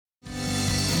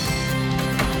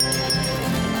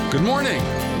Good morning.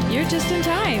 You're just in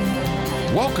time.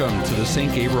 Welcome to the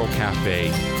St. Gabriel Café,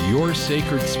 your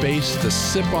sacred space to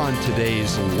sip on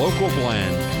today's local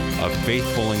blend of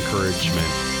faithful encouragement.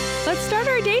 Let's start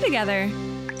our day together.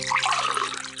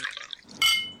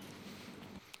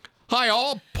 Hi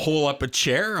all, pull up a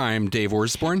chair. I'm Dave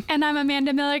Orsborn. And I'm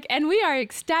Amanda Millick, and we are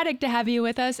ecstatic to have you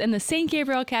with us in the St.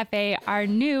 Gabriel Café, our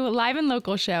new live and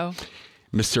local show.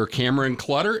 Mr. Cameron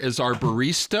Clutter is our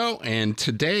barista, and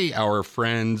today our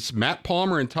friends Matt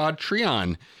Palmer and Todd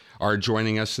Treon are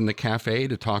joining us in the cafe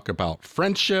to talk about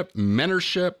friendship,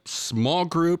 mentorship, small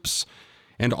groups,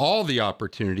 and all the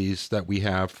opportunities that we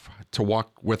have to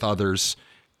walk with others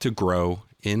to grow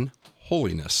in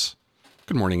holiness.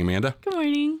 Good morning, Amanda. Good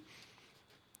morning.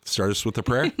 Start us with a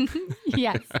prayer.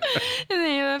 Yes. In the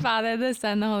name of the Father, the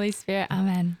Son, the Holy Spirit.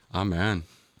 Amen. Amen.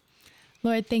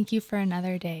 Lord, thank you for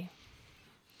another day.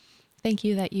 Thank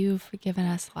you that you've given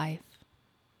us life.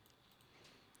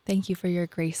 Thank you for your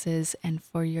graces and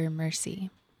for your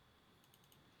mercy.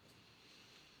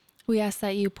 We ask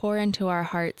that you pour into our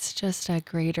hearts just a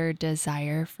greater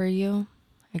desire for you,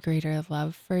 a greater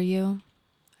love for you,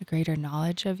 a greater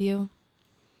knowledge of you.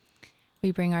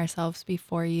 We bring ourselves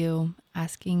before you,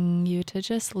 asking you to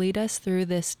just lead us through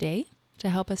this day, to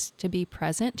help us to be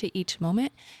present to each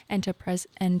moment and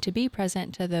to be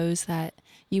present to those that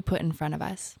you put in front of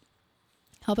us.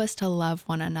 Help us to love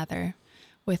one another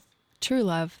with true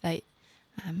love, that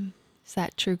is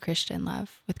that true Christian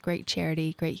love, with great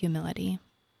charity, great humility,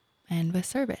 and with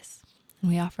service.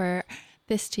 And we offer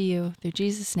this to you through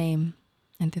Jesus' name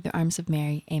and through the arms of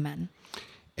Mary. Amen.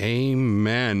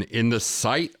 Amen. In the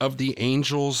sight of the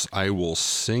angels, I will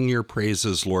sing your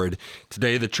praises, Lord.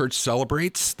 Today, the church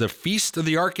celebrates the feast of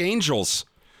the archangels,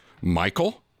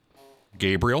 Michael,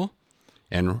 Gabriel,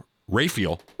 and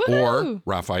Raphael, or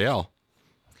Raphael.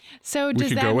 So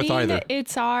does that mean either.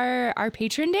 It's our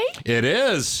patron day? It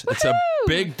is. Woo-hoo! It's a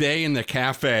big day in the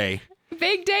cafe.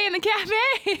 Big day in the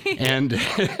cafe.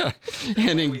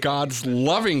 And in God's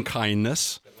loving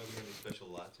kindness,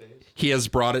 he has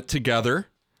brought it together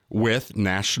with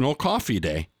National Coffee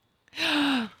Day.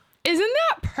 Isn't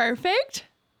that perfect?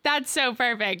 That's so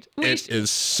perfect. It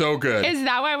is so good. Is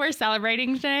that why we're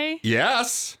celebrating today?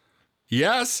 Yes.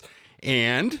 Yes.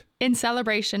 And in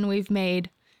celebration, we've made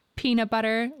peanut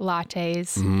butter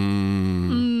lattes.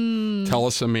 Tell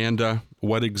us, Amanda,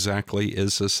 what exactly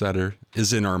is this that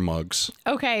is in our mugs?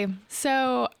 Okay,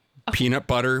 so peanut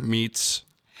butter meets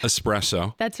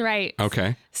espresso. That's right.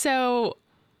 Okay. So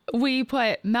we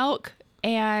put milk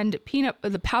and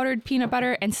the powdered peanut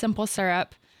butter and simple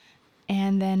syrup,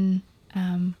 and then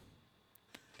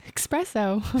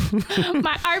espresso.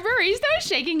 Our barista is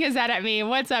shaking his head at me.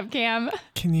 What's up, Cam?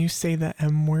 Can you say the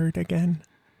M word again?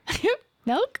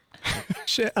 Milk?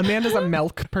 Shit, Amanda's a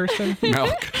milk person.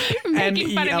 Milk.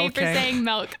 Making fun of me for saying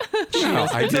milk. No,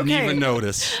 I didn't even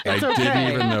notice.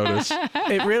 Didn't even notice.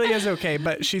 It really is okay,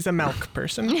 but she's a milk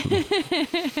person.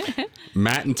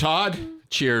 Matt and Todd,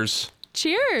 cheers.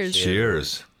 Cheers.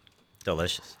 Cheers.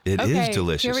 Delicious. It is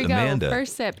delicious. Here we go. Amanda.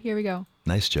 First sip. Here we go.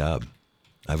 Nice job.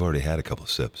 I've already had a couple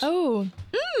sips. Oh,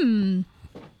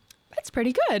 that's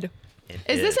pretty good.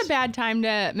 Is this a bad time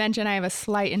to mention I have a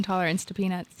slight intolerance to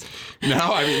peanuts? No,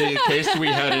 I mean, in case we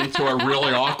head into a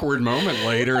really awkward moment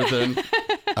later, then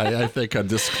I think a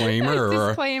disclaimer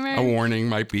or a warning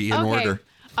might be in order.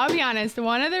 I'll be honest.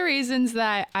 One of the reasons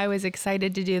that I was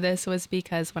excited to do this was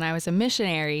because when I was a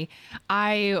missionary,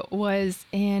 I was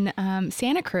in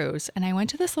Santa Cruz, and I went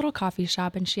to this little coffee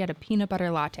shop, and she had a peanut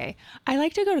butter latte. I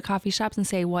like to go to coffee shops and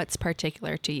say, what's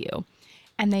particular to you?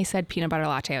 And they said peanut butter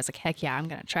latte. I was like, heck yeah, I'm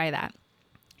going to try that.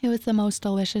 It was the most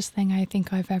delicious thing I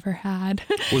think I've ever had.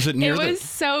 Was it near It was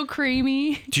so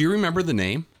creamy. Do you remember the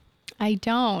name? I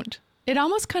don't. It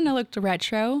almost kind of looked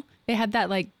retro. It had that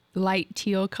like light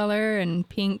teal color and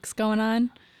pinks going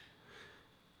on.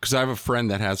 Because I have a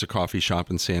friend that has a coffee shop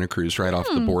in Santa Cruz right off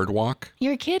the boardwalk.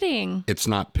 You're kidding. It's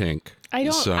not pink. I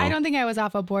don't think I was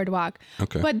off a boardwalk.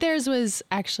 Okay. But theirs was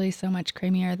actually so much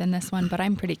creamier than this one, but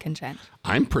I'm pretty content.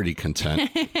 I'm pretty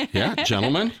content. Yeah,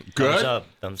 gentlemen. Good. Thumbs up.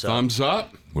 Thumbs up. Thumbs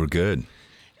up. We're good.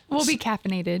 We'll be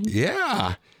caffeinated.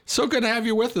 Yeah. So good to have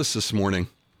you with us this morning.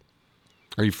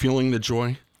 Are you feeling the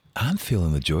joy? I'm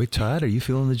feeling the joy. Todd, are you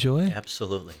feeling the joy?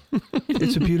 Absolutely.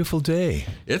 It's a beautiful day.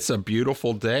 It's a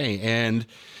beautiful day. And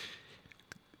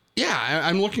yeah,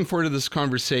 I'm looking forward to this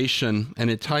conversation, and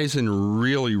it ties in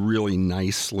really, really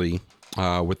nicely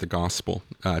with the gospel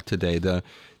today.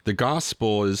 The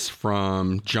gospel is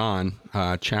from John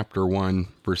chapter 1,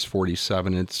 verse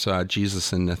 47. It's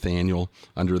Jesus and Nathanael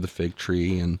under the fig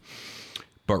tree.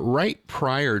 But right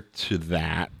prior to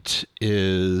that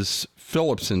is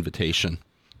Philip's invitation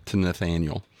to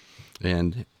Nathanael.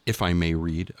 And if I may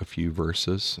read a few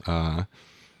verses,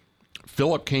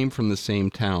 Philip came from the same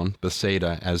town,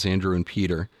 Bethsaida, as Andrew and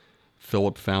Peter.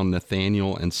 Philip found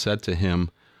Nathanael and said to him,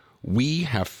 "We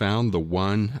have found the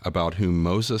one about whom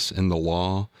Moses in the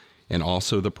law and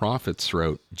also the prophets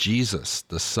wrote, Jesus,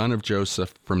 the son of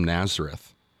Joseph from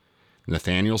Nazareth."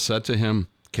 Nathanael said to him,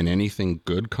 "Can anything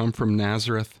good come from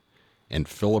Nazareth?" And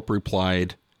Philip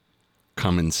replied,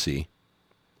 "Come and see."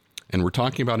 And we're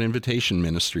talking about invitation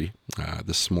ministry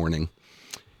this morning.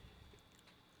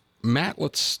 Matt,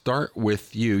 let's start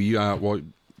with you. Well,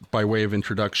 by way of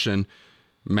introduction,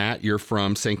 Matt, you're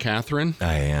from St. Catherine.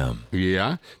 I am.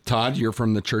 Yeah. Todd, you're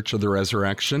from the Church of the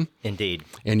Resurrection. Indeed.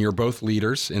 And you're both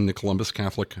leaders in the Columbus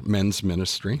Catholic Men's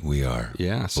Ministry. We are.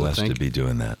 Yeah. So blessed to be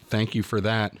doing that. Thank you for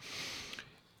that.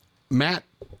 Matt,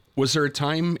 was there a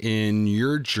time in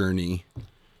your journey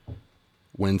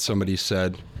when somebody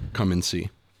said, "Come and see"?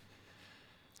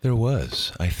 There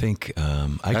was. I think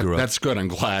I grew up. That's good. I'm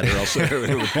glad. Or else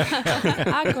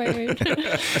Awkward.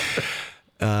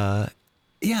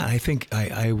 Yeah, I think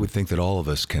I would think that all of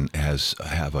us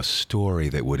have a story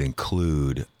that would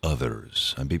include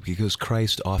others, because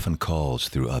Christ often calls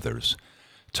through others.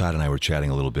 Todd and I were chatting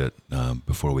a little bit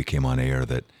before we came on air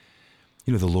that,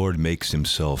 the Lord makes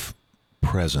himself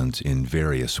present in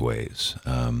various ways.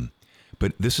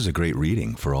 But this is a great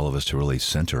reading for all of us to really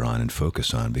center on and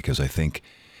focus on, because I think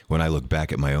when I look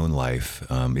back at my own life,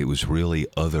 it was really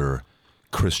other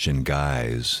Christian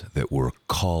guys that were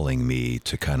calling me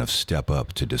to kind of step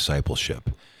up to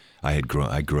discipleship. I grew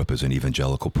up as an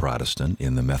evangelical Protestant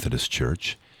in the Methodist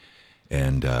Church,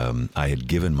 and I had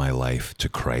given my life to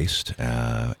Christ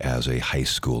as a high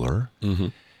schooler.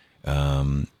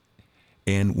 Mm-hmm.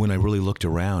 And when I really looked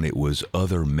around, it was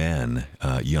other men,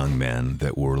 young men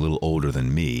that were a little older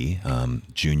than me,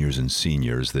 juniors and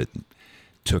seniors, that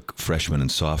took freshmen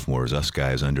and sophomores, us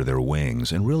guys, under their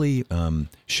wings, and really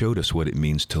showed us what it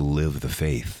means to live the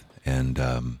faith. And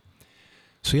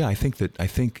so, yeah, I think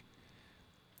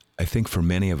for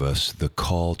many of us, the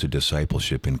call to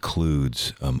discipleship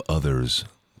includes others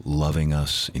loving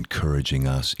us, encouraging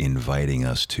us, inviting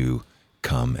us to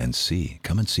come and see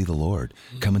the Lord,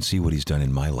 come and see what he's done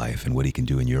in my life and what he can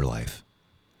do in your life.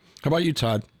 How about you,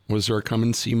 Todd? Was there a come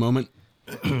and see moment?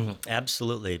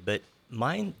 Absolutely, but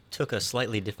mine took a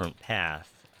slightly different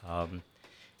path.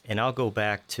 And I'll go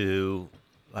back to,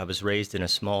 I was raised in a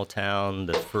small town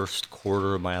the first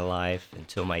quarter of my life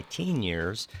until my teen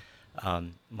years.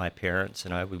 My parents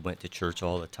and we went to church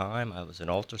all the time. I was an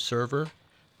altar server,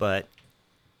 but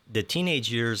the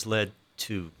teenage years led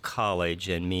to college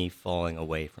and me falling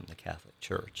away from the Catholic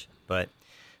Church. But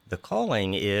the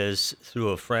calling is through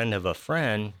a friend of a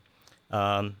friend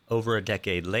over a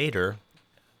decade later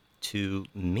to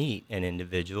meet an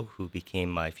individual who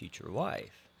became my future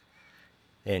wife.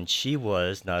 And she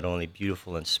was not only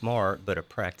beautiful and smart, but a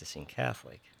practicing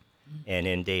Catholic. And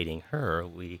in dating her,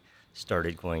 we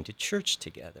started going to church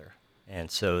together. And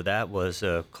so that was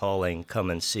a calling, come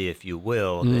and see, if you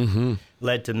will, that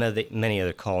led to many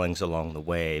other callings along the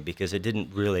way, because it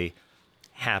didn't really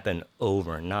happen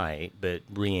overnight, but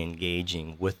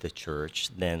re-engaging with the church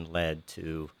then led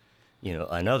to,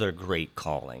 another great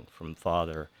calling from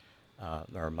Father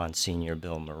or Monsignor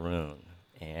Bill Maroon.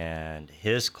 And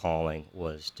his calling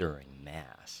was during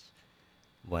Mass,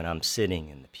 when I'm sitting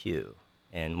in the pew,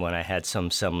 and when I had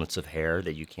some semblance of hair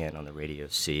that you can't on the radio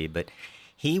see, but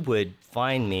he would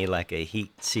find me like a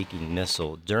heat-seeking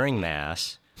missile during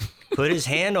Mass, put his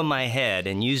hand on my head,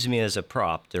 and use me as a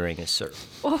prop during his service.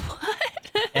 What?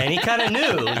 And he kind of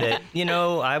knew that,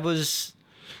 I was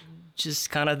just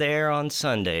kind of there on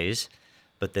Sundays.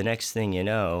 But the next thing you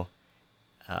know,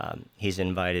 he's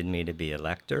invited me to be a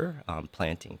lector,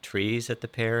 planting trees at the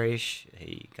parish.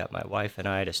 He got my wife and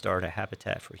I to start a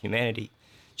Habitat for Humanity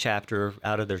chapter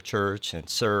out of their church and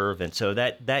serve. And so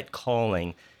that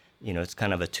calling, it's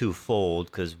kind of a twofold,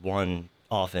 because one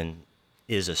often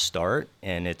is a start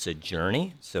and it's a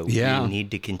journey. So we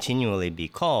need to continually be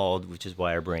called, which is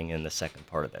why I bring in the second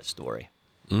part of that story.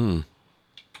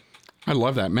 I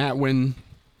love that. Matt,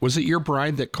 was it your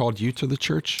bride that called you to the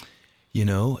church?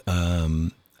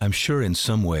 I'm sure in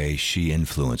some way she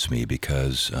influenced me,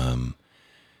 because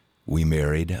we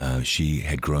married. She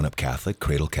had grown up Catholic,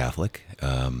 cradle Catholic.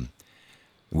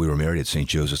 We were married at St.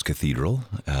 Joseph's Cathedral.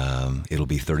 It'll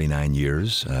be 39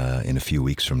 years in a few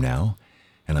weeks from now.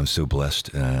 And I'm so blessed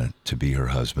to be her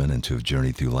husband and to have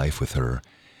journeyed through life with her.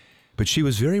 But she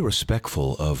was very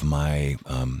respectful of my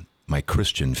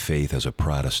Christian faith as a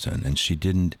Protestant, and she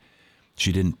didn't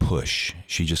push.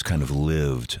 She just kind of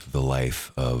lived the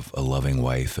life of a loving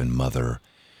wife and mother.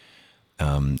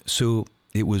 So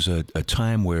it was a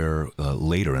time where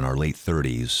later in our late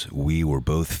 30s, we were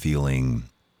both feeling,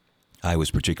 I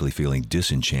was particularly feeling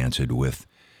disenchanted with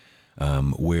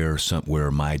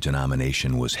where my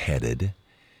denomination was headed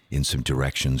in some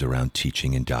directions around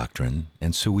teaching and doctrine.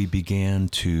 And so we began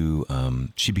to,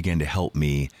 she began to help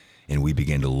me, and we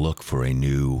began to look for a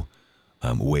new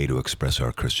way to express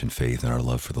our Christian faith and our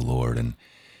love for the Lord. And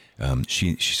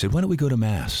she said, why don't we go to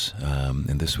Mass?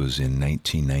 And this was in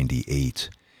 1998.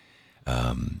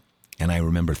 And I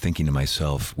remember thinking to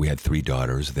myself, we had 3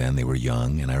 daughters then, they were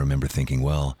young, and I remember thinking,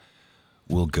 well,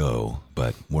 we'll go,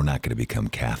 but we're not going to become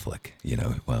Catholic. You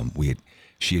know,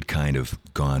 she had kind of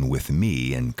gone with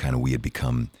me, and kind of we had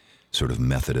become sort of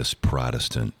Methodist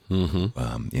Protestant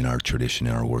in our tradition,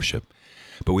 in our worship.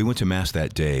 But we went to Mass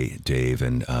that day, Dave,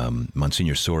 and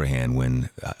Monsignor Sorahan, when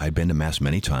I'd been to Mass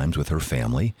many times with her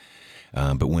family,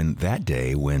 but when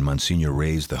Monsignor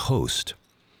raised the host,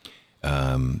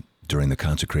 during the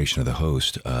consecration of the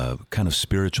host, kind of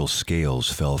spiritual scales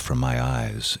fell from my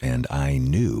eyes, and I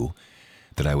knew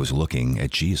that I was looking at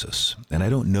Jesus. And I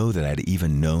don't know that I'd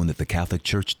even known that the Catholic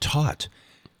Church taught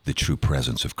the true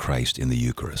presence of Christ in the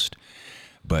Eucharist.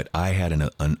 But I had an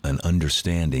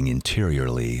understanding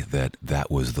interiorly that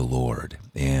that was the Lord.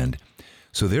 And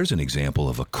so there's an example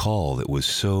of a call that was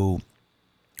so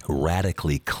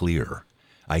radically clear.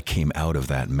 I came out of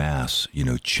that Mass,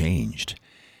 changed,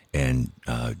 and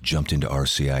jumped into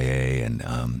RCIA,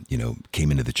 and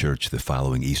came into the church the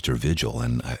following Easter Vigil.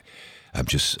 And I'm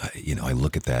just, I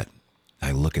look at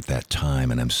that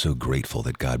time, and I'm so grateful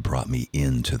that God brought me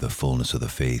into the fullness of the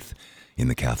faith in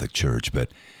the Catholic Church. But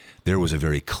there was a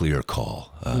very clear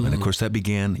call, and of course that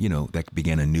began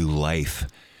a new life,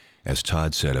 as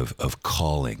Todd said, of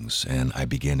callings. And I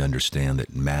began to understand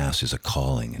that Mass is a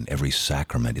calling, and every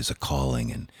sacrament is a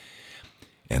calling,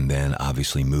 and then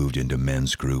obviously moved into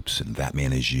men's groups, and That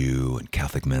Man Is You, and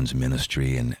Catholic Men's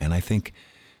Ministry, and I think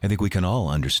we can all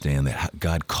understand that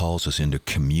God calls us into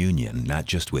communion, not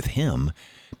just with Him,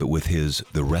 but with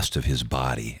the rest of His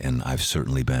body. And I've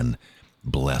certainly been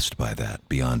blessed by that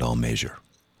beyond all measure.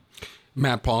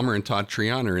 Matt Palmer and Todd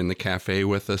Treon are in the cafe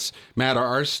with us. Matt,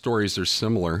 our stories are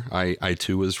similar. I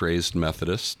too was raised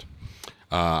Methodist.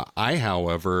 I,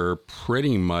 however,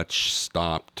 pretty much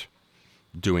stopped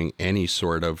doing any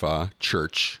sort of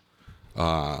church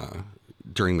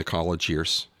during the college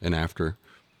years and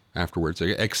afterwards,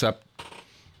 except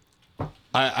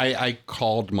I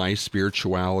called my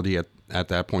spirituality at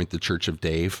that point the Church of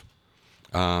Dave.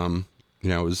 It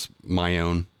was my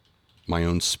own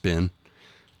spin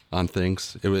on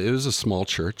things. It was a small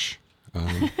church.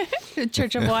 The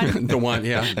Church of One. The one,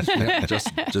 yeah, just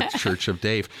Church of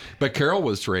Dave. But Carol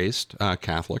was raised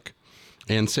Catholic,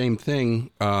 and same thing.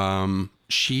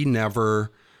 She never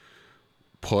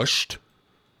pushed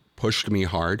me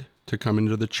hard to come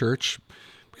into the church,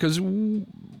 because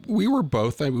we were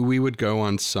both, we would go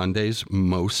on Sundays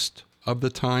most of the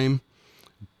time,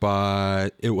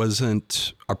 but it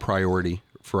wasn't a priority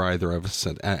for either of us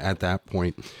at that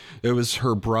point. It was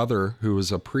her brother, who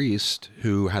was a priest,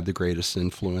 who had the greatest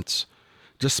influence,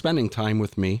 just spending time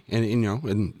with me, and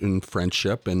in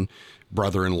friendship and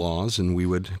brother-in-laws, and we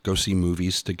would go see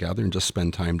movies together and just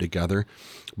spend time together.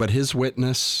 But his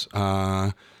witness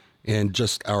and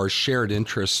just our shared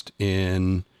interest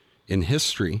in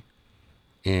history,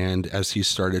 and as he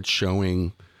started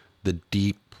showing the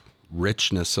deep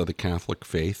richness of the Catholic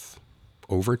faith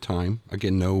over time,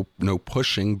 again, no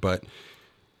pushing, but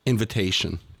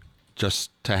invitation,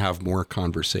 just to have more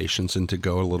conversations and to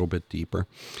go a little bit deeper.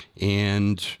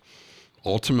 And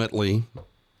ultimately,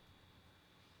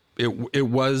 it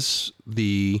was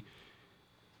and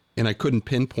I couldn't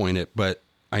pinpoint it, but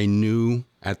I knew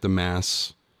at the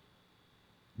Mass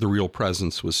the real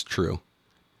presence was true.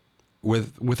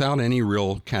 Without any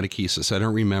real catechesis. I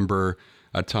don't remember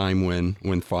a time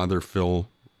when Father Phil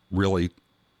really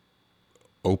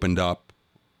opened up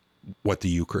what the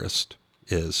Eucharist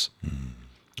is.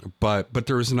 But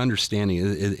there was an understanding.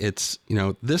 It's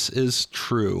this is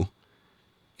true,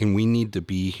 and we need to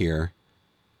be here,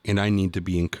 and I need to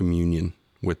be in communion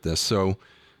with this. So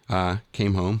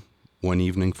came home one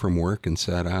evening from work and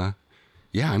said,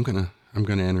 I'm gonna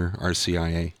enter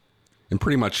RCIA, and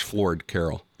pretty much floored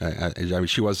Carol. I mean,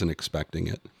 she wasn't expecting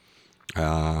it,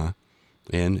 and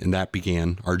that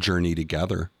began our journey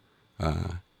together,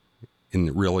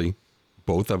 in really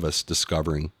both of us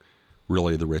discovering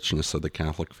really the richness of the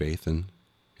Catholic faith, and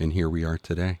here we are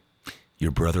today.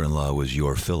 Your brother-in-law was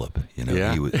your Philip,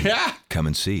 Yeah. He would come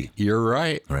and see. You're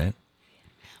right. Right?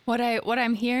 What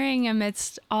I'm hearing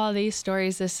amidst all these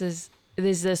stories, is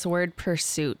this word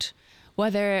pursuit.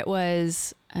 Whether it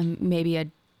was maybe a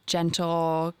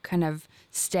gentle kind of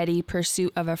steady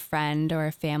pursuit of a friend or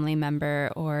a family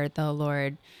member or the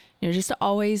Lord, just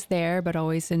always there, but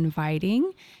always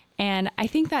inviting. And I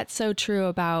think that's so true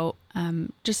about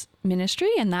just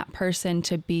ministry and that person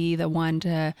to be the one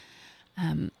to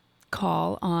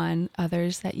call on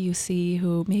others that you see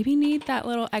who maybe need that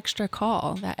little extra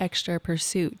call, that extra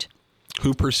pursuit.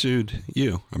 Who pursued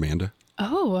you, Amanda?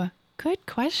 Oh, good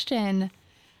question.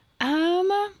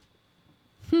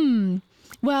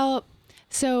 Well,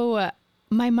 so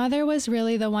my mother was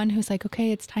really the one who's like,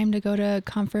 okay, it's time to go to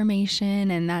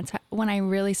confirmation. And that's when I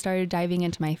really started diving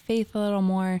into my faith a little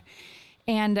more.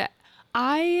 And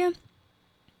I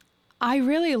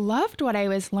really loved what I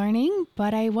was learning,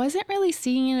 but I wasn't really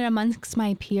seeing it amongst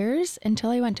my peers until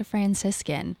I went to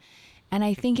Franciscan. And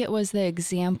I think it was the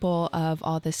example of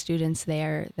all the students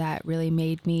there that really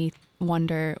made me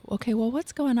wonder, okay, well,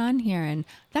 what's going on here? And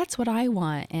that's what I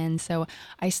want. And so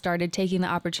I started taking the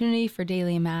opportunity for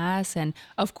daily mass. And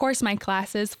of course, my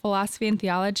classes, philosophy and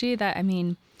theology,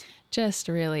 just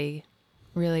really,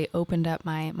 really opened up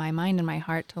my mind and my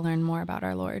heart to learn more about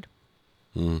our Lord.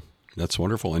 That's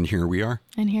wonderful. And here we are.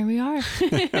 And here we are.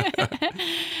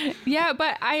 Yeah,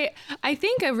 but I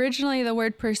think originally the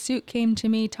word pursuit came to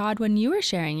me, Todd, when you were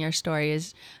sharing your story.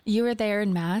 Is you were there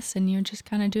in mass and you're just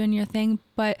kind of doing your thing.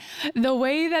 But the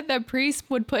way that the priest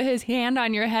would put his hand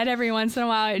on your head every once in a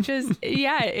while, it just,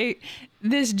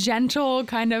 this gentle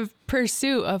kind of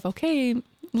pursuit of, okay,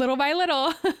 little by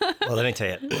little. Well, let me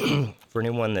tell you, for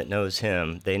anyone that knows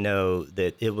him, they know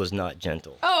that it was not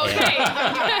gentle. Oh, okay.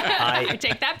 I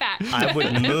take that back. I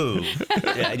would move.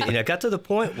 It got to the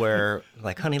point where,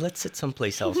 like, honey, let's sit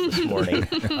someplace else this morning.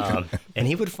 And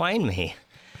he would find me.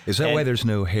 Is that why there's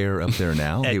no hair up there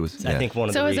now? I think one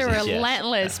of the reasons. So it was a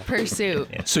relentless pursuit.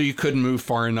 Yeah. So you couldn't move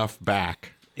far enough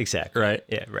back. Exactly. Right.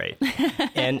 Yeah, right.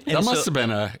 And That must have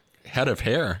been a head of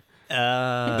hair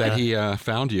that he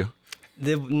found you.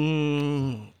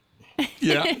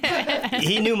 Yeah.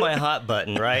 He knew my hot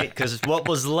button, right? Because what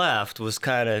was left was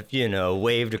kind of,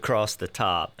 waved across the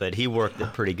top, but he worked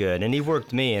it pretty good. And he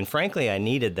worked me. And frankly, I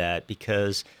needed that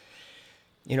because,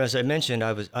 as I mentioned,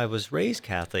 I was raised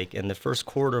Catholic. In the first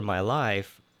quarter of my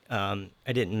life, I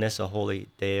didn't miss a holy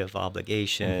day of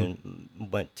obligation,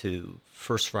 went to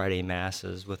First Friday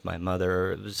Masses with my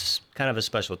mother. It was kind of a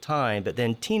special time, but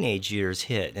then teenage years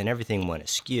hit and everything went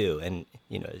askew. And,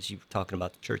 as you were talking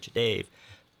about the Church of Dave,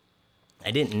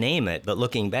 I didn't name it, but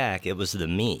looking back, it was the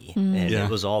me, and it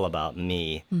was all about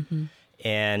me. Mm-hmm.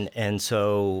 And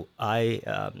so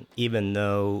I, even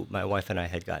though my wife and I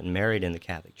had gotten married in the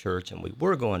Catholic Church and we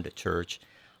were going to church,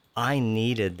 I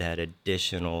needed that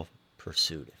additional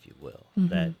pursuit, if you will,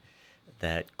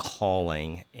 that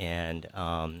calling. And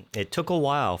it took a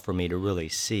while for me to really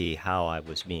see how I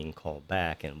was being called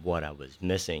back and what I was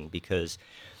missing. Because,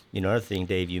 another thing,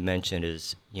 Dave, you mentioned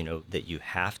is, that you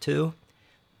have to.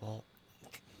 Well,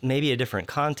 maybe a different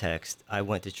context. I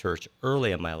went to church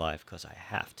early in my life because I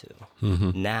have to.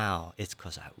 Mm-hmm. Now it's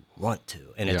because I want to.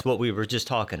 And it's what we were just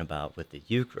talking about with the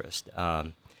Eucharist.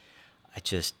 I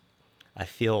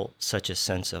feel such a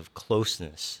sense of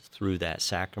closeness through that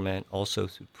sacrament, also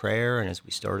through prayer. And as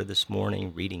we started this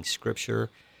morning, reading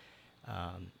Scripture,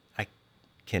 I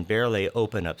can barely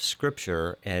open up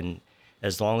Scripture. And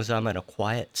as long as I'm in a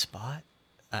quiet spot,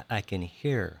 I can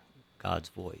hear God's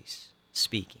voice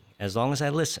speaking, as long as I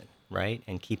listen, right,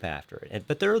 and keep after it.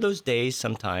 But there are those days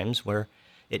sometimes where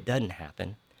it doesn't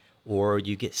happen, or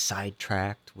you get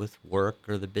sidetracked with work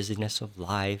or the busyness of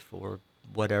life or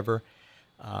whatever.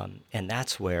 And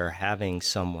that's where having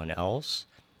someone else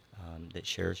that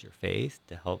shares your faith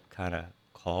to help kind of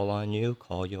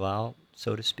call you out,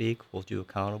 so to speak, hold you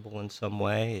accountable in some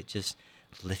way, it just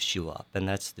lifts you up. And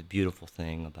that's the beautiful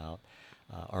thing about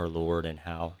our Lord and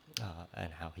how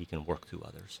he can work through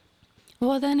others.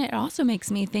 Well, then it also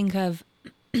makes me think of,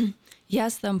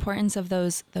 yes, the importance of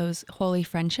those holy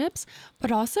friendships,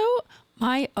 but also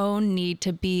my own need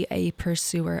to be a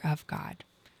pursuer of God,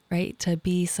 right? To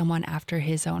be someone after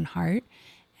his own heart.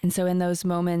 And so in those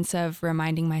moments of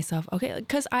reminding myself, okay,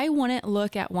 because I wouldn't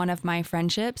look at one of my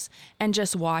friendships and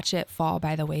just watch it fall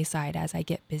by the wayside as I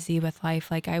get busy with life.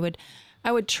 Like I would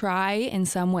try in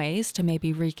some ways to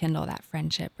maybe rekindle that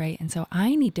friendship, right? And so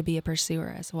I need to be a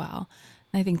pursuer as well.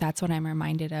 I think that's what I'm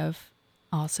reminded of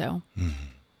also. Mm-hmm.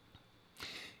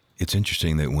 It's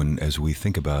interesting that as we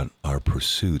think about our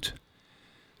pursuit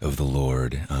of the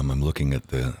Lord, I'm looking at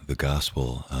the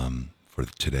gospel for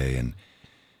today, and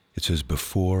it says,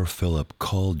 before Philip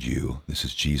called you, this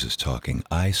is Jesus talking,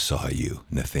 I saw you,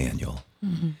 Nathanael.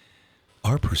 Mm-hmm.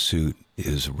 Our pursuit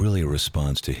is really a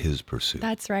response to his pursuit.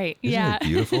 That's right. Isn't it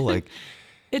beautiful? Like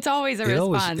it's always a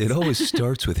response. It always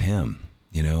starts with him.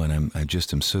 And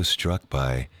I'm so struck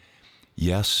by,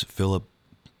 yes,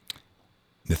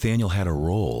 Nathaniel had a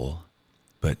role,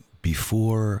 but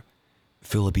before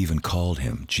Philip even called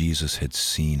him, Jesus had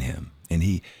seen him, and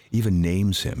he even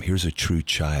names him. Here's a true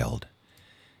child.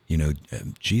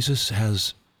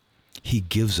 Jesus he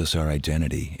gives us our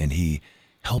identity, and he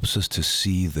helps us to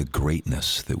see the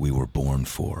greatness that we were born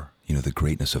for, the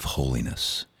greatness of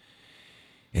holiness.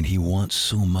 And he wants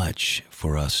so much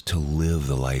for us to live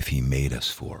the life he made us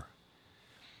for.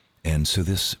 And so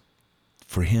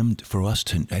for us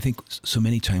to, I think so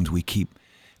many times we keep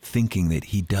thinking that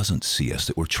he doesn't see us,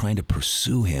 that we're trying to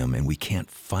pursue him and we can't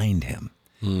find him.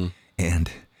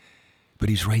 But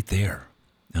he's right there.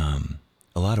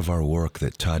 A lot of our work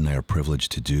that Todd and I are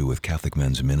privileged to do with Catholic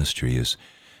Men's Ministry is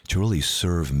to really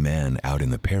serve men out in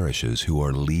the parishes who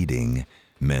are leading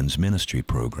men's ministry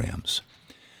programs.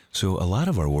 So a lot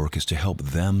of our work is to help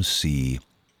them see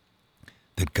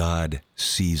that God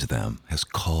sees them, has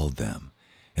called them,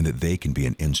 and that they can be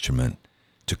an instrument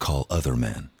to call other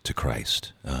men to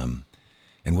Christ. And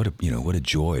what a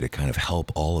joy to kind of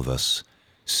help all of us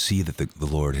see that the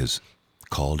Lord has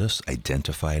called us,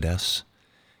 identified us,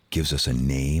 gives us a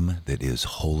name that is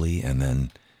holy, and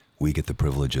then we get the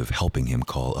privilege of helping him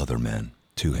call other men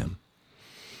to him.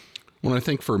 Well, I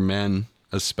think for men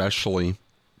especially,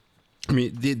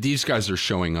 these guys are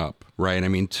showing up, right?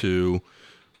 To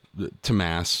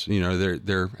mass,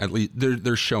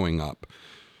 they're showing up.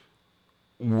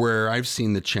 Where I've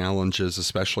seen the challenges,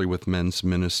 especially with men's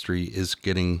ministry, is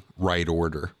getting right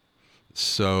order.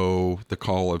 So the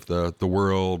call of the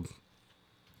world,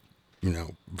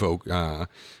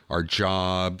 our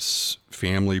jobs,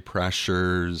 family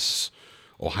pressures,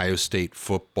 Ohio State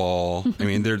football.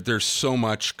 There's so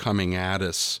much coming at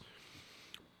us.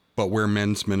 But where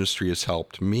men's ministry has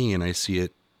helped me, and I see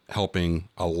it helping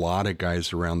a lot of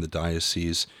guys around the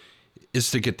diocese, is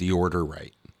to get the order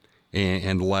right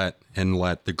and let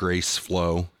the grace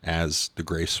flow as the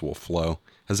grace will flow.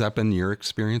 Has that been your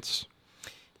experience?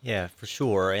 Yeah, for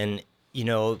sure. And,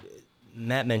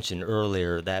 Matt mentioned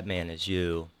earlier, That Man Is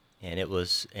You, and it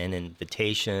was an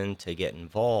invitation to get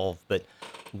involved. But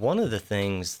one of the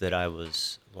things that I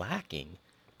was lacking,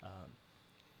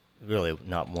 really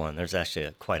not one, there's actually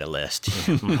quite a list.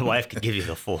 My wife could give you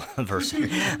the full verse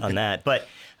on that. But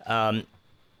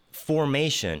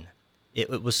formation, it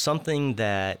was something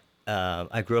that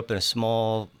I grew up in a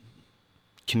small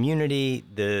community.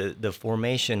 The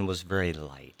formation was very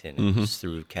light, and it was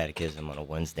through catechism on a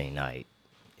Wednesday night,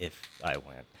 if I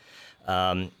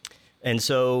went. And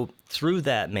so through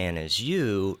That Man Is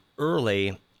You,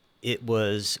 early, it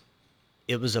was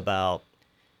about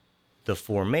the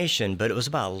formation, but it was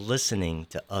about listening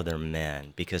to other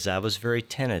men, because I was very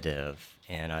tentative,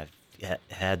 and I've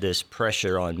had this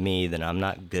pressure on me that I'm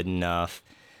not good enough.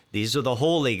 These are the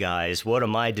holy guys. What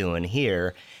am I doing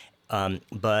here?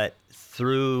 But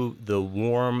through the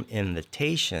warm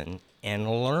invitation and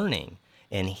learning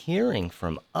and hearing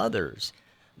from others,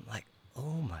 I'm like,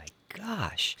 oh my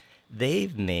gosh,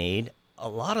 they've made a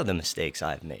lot of the mistakes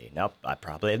I've made. Now, I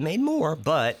probably have made more,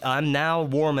 but I'm now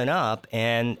warming up,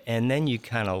 and then you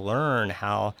kind of learn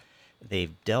how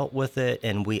they've dealt with it,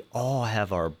 and we all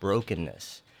have our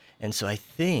brokenness. And so I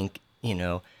think,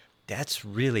 that's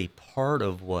really part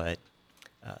of what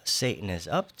Satan is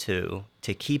up to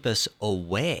keep us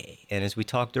away. And as we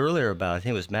talked earlier about, I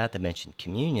think it was Matt that mentioned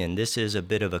communion, this is a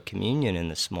bit of a communion in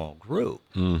the small group.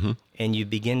 And you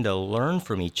begin to learn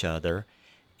from each other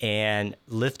and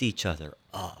lift each other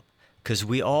up. Because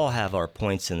we all have our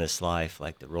points in this life,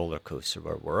 like the roller coaster,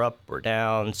 where we're up, we're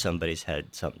down, somebody's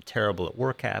had something terrible at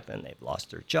work happen, they've lost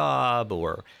their job,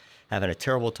 or having a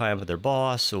terrible time with their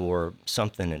boss, or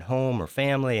something at home or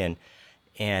family,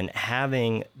 and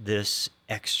having this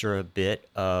extra bit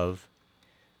of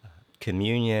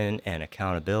communion and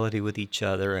accountability with each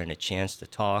other, and a chance to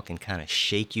talk and kind of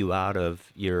shake you out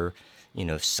of your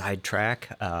sidetrack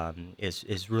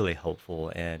is really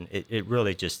helpful, and it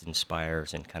really just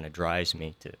inspires and kind of drives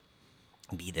me to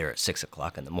be there at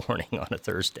 6:00 in the morning on a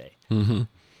Thursday.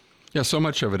 Yeah, so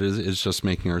much of it is just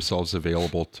making ourselves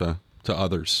available to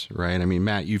others, right?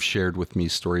 Matt, you've shared with me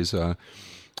stories.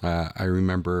 I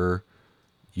remember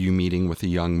you meeting with a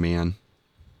young man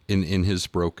in his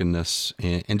brokenness,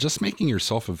 and just making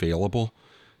yourself available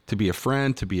to be a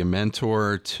friend, to be a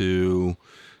mentor, to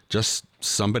just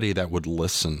somebody that would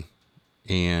listen,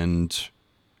 and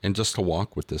just to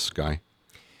walk with this guy.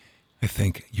 I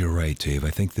think you're right, Dave. I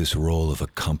think this role of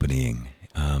accompanying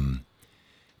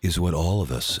is what all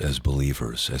of us as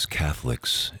believers, as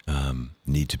Catholics,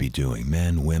 need to be doing.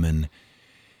 Men, women,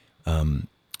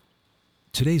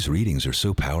 Today's readings are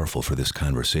so powerful for this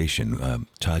conversation.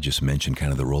 Todd just mentioned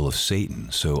kind of the role of Satan.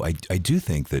 So I do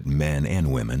think that men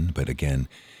and women, but again,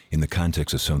 in the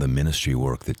context of some of the ministry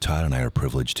work that Todd and I are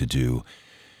privileged to do,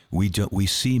 we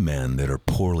see men that are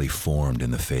poorly formed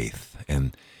in the faith,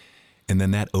 and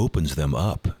then that opens them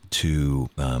up to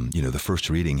the first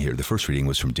reading here. The first reading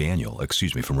was from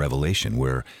from Revelation,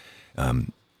 where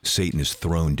Satan is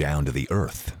thrown down to the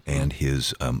earth and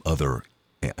his other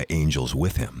angels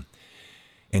with him,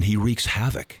 and he wreaks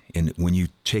havoc. And when you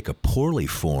take a poorly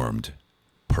formed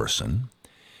person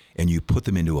and you put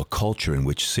them into a culture in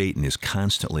which Satan is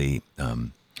constantly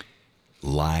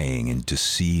lying and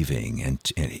deceiving, and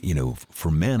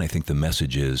for men, I think the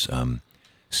message is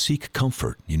seek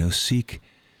comfort,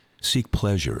 seek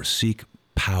pleasure, seek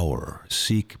power,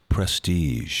 seek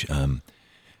prestige.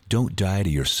 Don't die to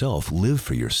yourself, live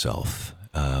for yourself.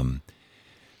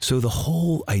 So the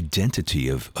whole identity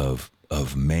of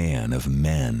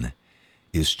men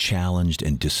is challenged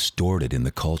and distorted in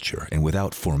the culture. And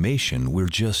without formation, we're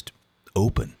just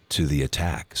open to the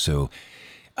attack. So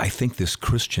I think this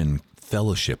Christian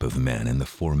fellowship of men and the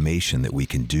formation that we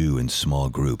can do in small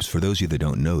groups, for those of you that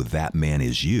don't know, That Man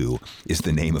Is You is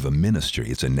the name of a ministry.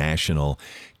 It's a national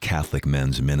Catholic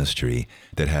men's ministry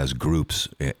that has groups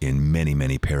in many,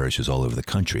 many parishes all over the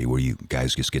country where you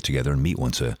guys just get together and meet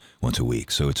once a week.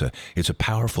 So it's a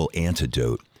powerful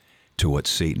antidote to what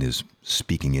Satan is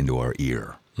speaking into our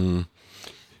ear.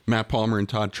 Matt Palmer and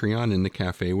Todd Treon in the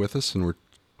cafe with us, and we're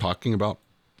talking about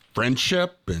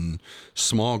friendship and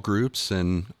small groups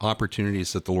and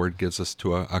opportunities that the Lord gives us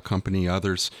to accompany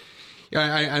others.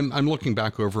 Yeah, I'm looking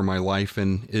back over my life,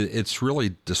 and it's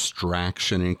really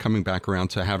distraction and coming back around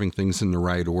to having things in the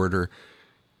right order.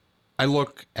 I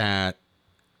look at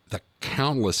the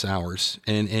countless hours,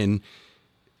 and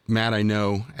Matt, I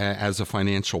know as a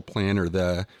financial planner,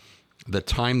 the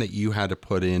time that you had to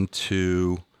put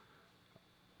into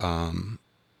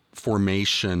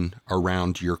formation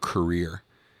around your career,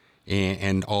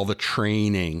 and all the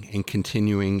training and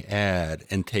continuing ed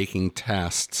and taking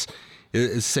tests.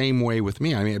 It's same way with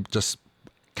me. I mean, just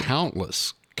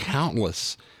countless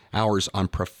hours on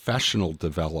professional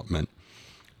development.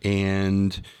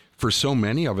 And for so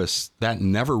many of us, that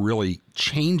never really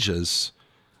changes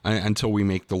until we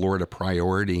make the Lord a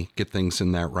priority, get things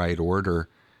in that right order.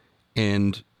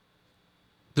 And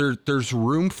there's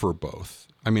room for both.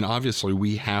 I mean, obviously,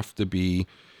 we have to be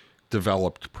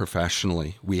developed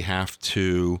professionally. We have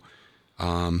to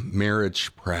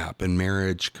marriage prep and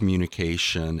marriage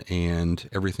communication and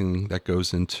everything that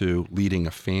goes into leading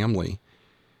a family.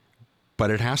 But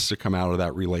it has to come out of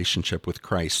that relationship with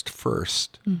Christ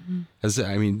first.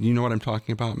 Mm-hmm. You know what I'm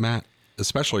talking about, Matt?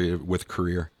 Especially with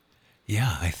career.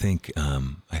 Yeah, I think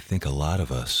a lot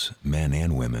of us, men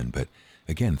and women, but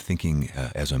again, thinking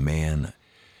as a man,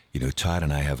 Todd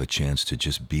and I have a chance to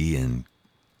just be in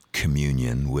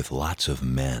communion with lots of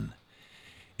men.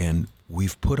 And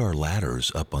we've put our ladders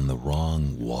up on the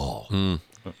wrong wall.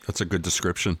 That's a good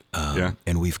description. Yeah.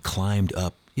 And we've climbed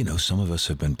up, some of us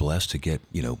have been blessed to get,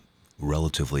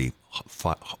 relatively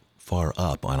far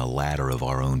up on a ladder of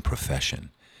our own profession.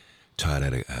 Todd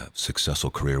had a successful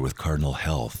career with Cardinal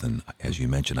Health. And as you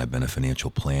mentioned, I've been a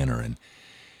financial planner.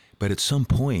 But at some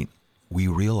point, we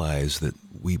realize that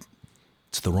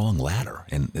it's the wrong ladder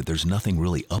and that there's nothing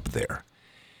really up there.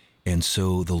 And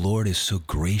so the Lord is so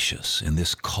gracious, and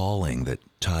this calling that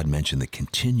Todd mentioned that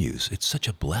continues, it's such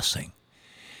a blessing.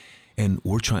 And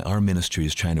our ministry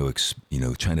is trying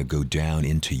to go down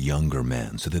into younger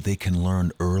men so that they can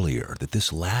learn earlier that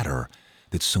this ladder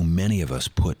that so many of us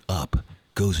put up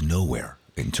goes nowhere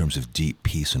in terms of deep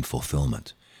peace and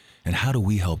fulfillment. And how do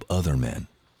we help other men,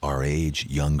 our age,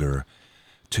 younger,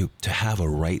 to have a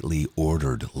rightly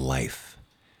ordered life?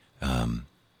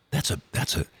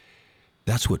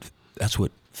 That's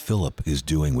what Philip is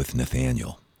doing with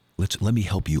Nathaniel. Let me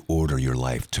help you order your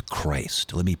life to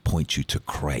Christ. Let me point you to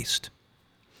Christ.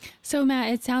 So,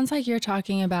 Matt, it sounds like you're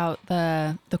talking about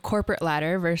the corporate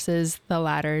ladder versus the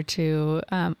ladder to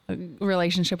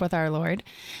relationship with our Lord.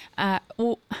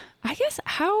 Well, I guess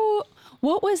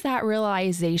what was that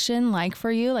realization like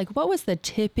for you? Like, what was the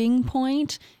tipping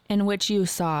point in which you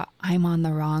saw, I'm on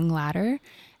the wrong ladder?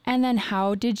 And then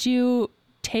how did you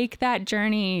take that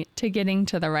journey to getting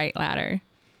to the right ladder?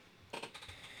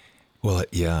 Well,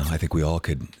 yeah, I think we all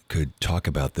could talk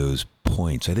about those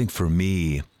points. I think for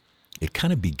me, it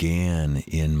kind of began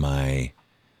in my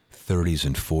 30s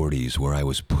and 40s where I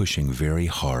was pushing very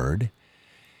hard.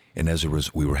 And as a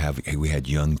result, we had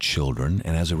young children.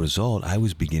 And as a result, I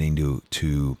was beginning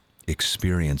to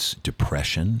experience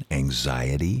depression,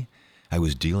 anxiety. I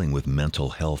was dealing with mental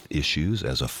health issues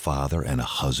as a father and a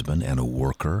husband and a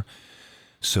worker.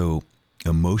 So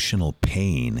emotional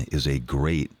pain is a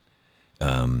great,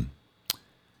 the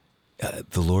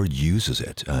Lord uses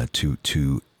it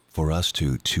for us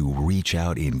to reach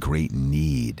out in great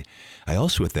need. I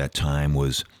also at that time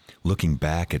was looking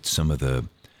back at some of the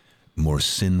more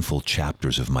sinful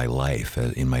chapters of my life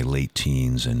in my late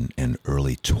teens and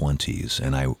early 20s.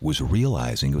 And I was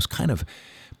realizing, it was kind of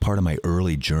part of my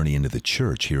early journey into the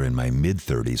church here in my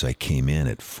mid-30s. I came in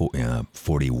at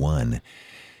 41.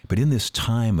 But in this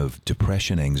time of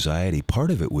depression, anxiety,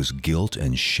 part of it was guilt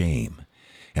and shame.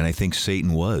 And I think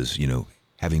Satan was,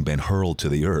 having been hurled to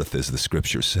the earth, as the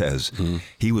scripture says,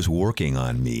 he was working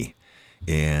on me.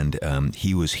 And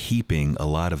he was heaping a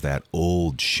lot of that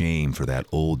old shame for that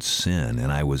old sin.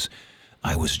 And I was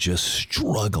just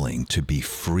struggling to be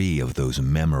free of those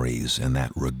memories and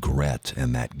that regret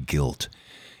and that guilt.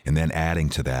 And then adding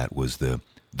to that was the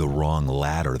wrong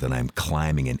ladder that I'm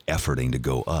climbing and efforting to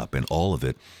go up. And all of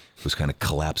it was kind of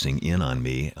collapsing in on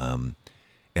me. And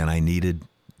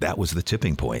that was the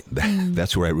tipping point.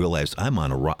 That's where I realized I'm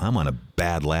on a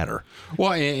bad ladder.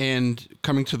 Well, and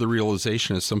coming to the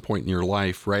realization at some point in your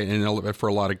life, right? And for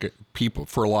a lot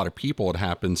of people, it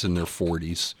happens in their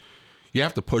 40s. You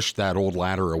have to push that old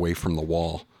ladder away from the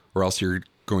wall, or else you're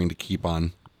going to keep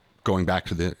on going back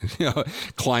to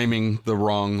climbing the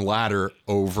wrong ladder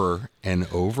over and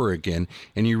over again.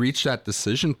 And you reach that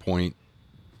decision point.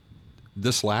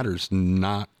 This ladder's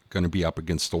not going to be up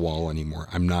against the wall anymore.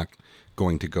 I'm not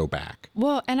going to go back.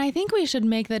 Well, and I think we should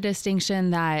make the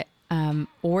distinction that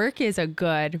work is a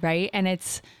good, right? And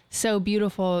it's so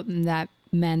beautiful that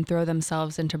men throw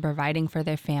themselves into providing for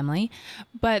their family.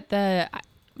 But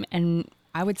and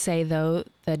I would say, though,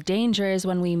 the danger is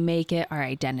when we make it our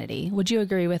identity. Would you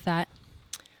agree with that?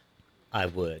 I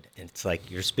would. It's like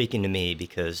you're speaking to me,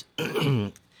 because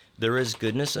there is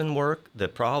goodness in work. The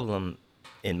problem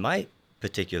in my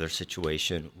particular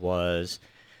situation was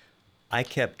I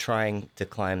kept trying to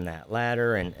climb that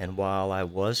ladder, and while I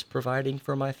was providing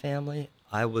for my family,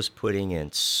 I was putting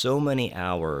in so many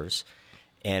hours,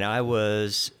 and I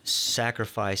was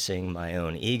sacrificing my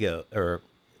own ego, or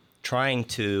trying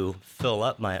to fill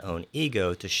up my own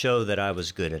ego to show that I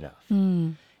was good enough.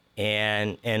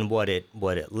 And what it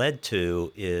led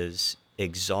to is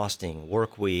exhausting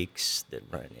work weeks that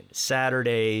run into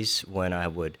Saturdays, when I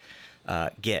would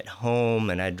get home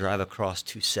and I'd drive across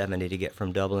 270 to get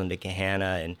from Dublin to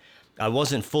Gahanna, and I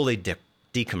wasn't fully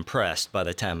decompressed by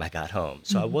the time I got home.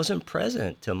 So I wasn't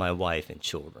present to my wife and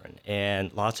children,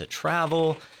 and lots of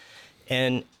travel.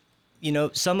 And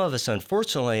some of us,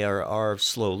 unfortunately, are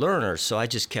slow learners, so I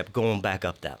just kept going back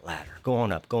up that ladder,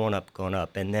 going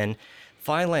up. And then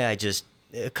finally,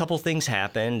 a couple things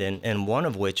happened, and one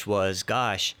of which was,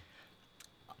 gosh,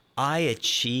 I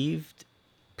achieved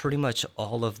pretty much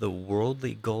all of the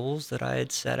worldly goals that I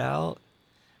had set out.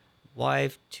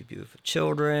 Wife, 2 beautiful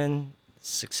children,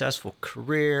 successful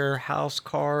career, house,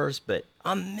 cars, but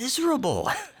I'm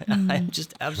miserable. I'm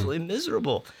just absolutely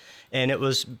miserable. And it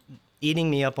was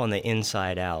eating me up on the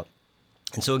inside out.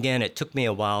 And so again, it took me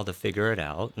a while to figure it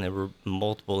out, and there were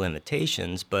multiple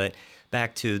limitations, but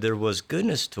back to, there was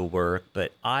goodness to work,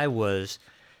 but I was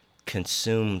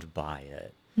consumed by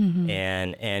it.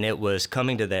 And it was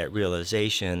coming to that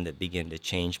realization that began to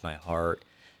change my heart,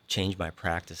 change my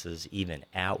practices, even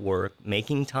at work,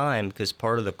 making time, because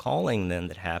part of the calling then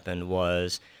that happened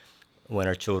was when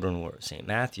our children were at St.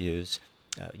 Matthew's,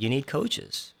 you need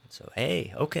coaches. So,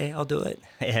 hey, okay, I'll do it.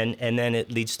 And then it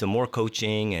leads to more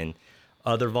coaching and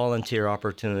other volunteer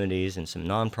opportunities and some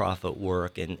nonprofit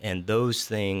work and those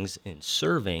things in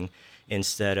serving,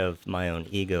 instead of my own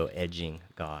ego edging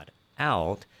God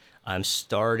out. I'm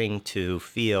starting to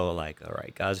feel like, all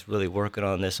right, God's really working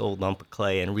on this old lump of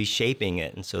clay and reshaping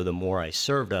it. And so the more I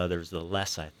served others, the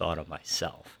less I thought of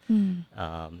myself. And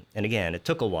again, it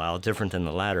took a while, different than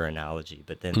the ladder analogy,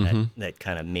 but then that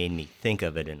kind of made me think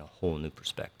of it in a whole new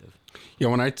perspective. Yeah,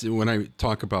 when I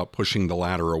talk about pushing the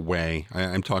ladder away,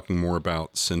 I'm talking more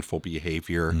about sinful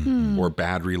behavior or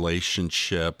bad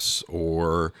relationships,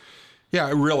 or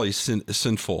really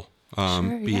sinful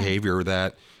behavior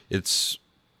that it's,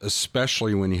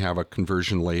 especially when you have a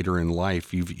conversion later in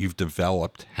life, you've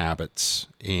developed habits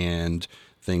and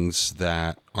things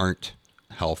that aren't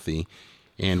healthy.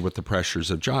 And with the pressures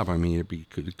of job, I mean,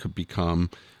 it could become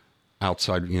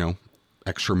outside,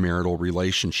 extramarital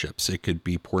relationships. It could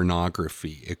be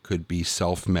pornography. It could be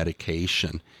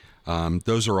self-medication.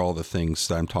 Those are all the things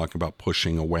that I'm talking about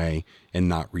pushing away and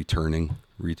not returning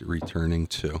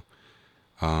to.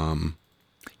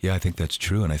 Yeah, I think that's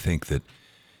true. And I think that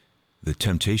the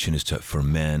temptation is for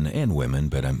men and women,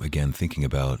 but I'm again thinking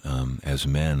about as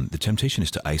men, the temptation is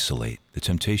to isolate. The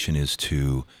temptation is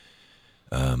to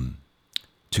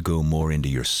go more into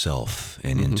yourself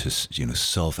and into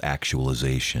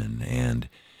self-actualization. And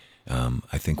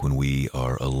I think when we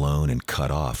are alone and cut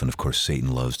off, and of course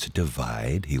Satan loves to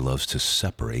divide, he loves to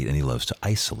separate, and he loves to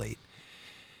isolate.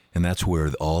 And that's where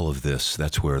all of this,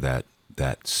 that's where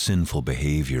that sinful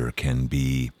behavior can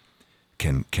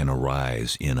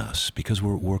arise in us, because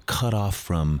we're cut off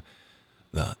from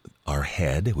our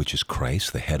head, which is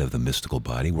Christ, the head of the mystical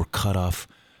body. We're cut off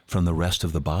from the rest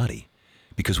of the body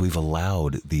because we've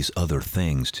allowed these other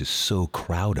things to so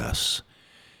crowd us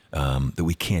that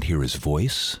we can't hear his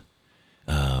voice.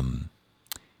 And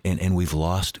we've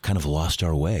lost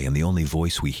our way. And the only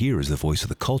voice we hear is the voice of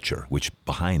the culture, which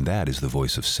behind that is the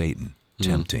voice of Satan,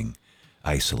 tempting,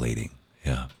 isolating.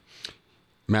 Yeah.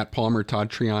 Matt Palmer, Todd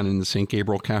Treon in the St.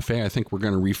 Gabriel Café. I think we're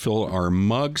going to refill our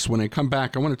mugs. When I come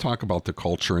back, I want to talk about the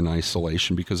culture and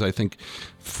isolation, because I think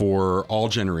for all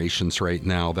generations right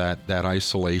now, that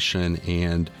isolation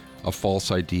and a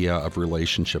false idea of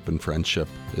relationship and friendship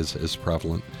is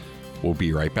prevalent. We'll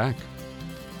be right back.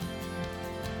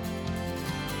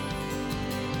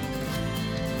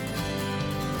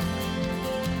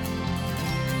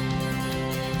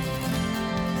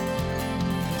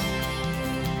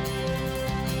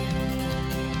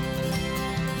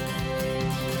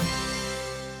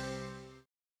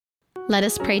 Let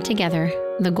us pray together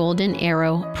the Golden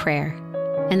Arrow Prayer.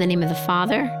 In the name of the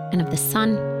Father, and of the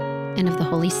Son, and of the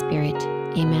Holy Spirit.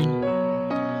 Amen.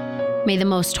 May the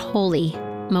most holy,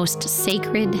 most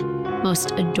sacred,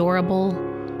 most adorable,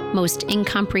 most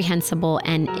incomprehensible,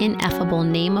 and ineffable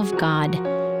name of God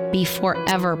be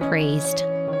forever praised,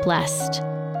 blessed,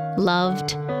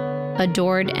 loved,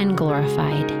 adored, and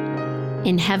glorified,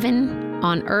 in heaven,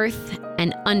 on earth,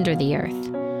 and under the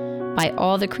earth, by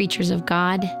all the creatures of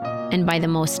God, and by the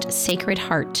most sacred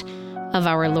heart of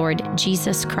our Lord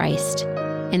Jesus Christ,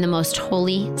 in the most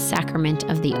holy sacrament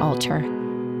of the altar.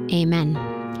 Amen.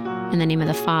 In the name of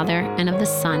the Father, and of the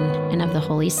Son, and of the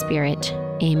Holy Spirit.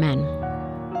 Amen.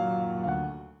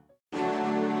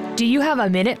 Do you have a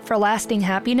minute for lasting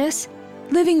happiness?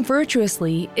 Living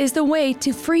virtuously is the way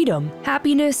to freedom,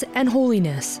 happiness, and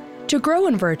holiness. To grow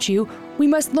in virtue, we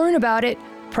must learn about it,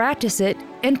 practice it,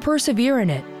 and persevere in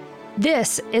it.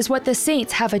 This is what the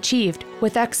saints have achieved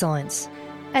with excellence.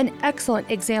 An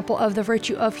excellent example of the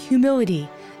virtue of humility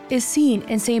is seen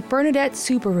in St. Bernadette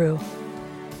Soubirous.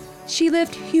 She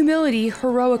lived humility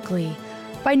heroically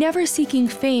by never seeking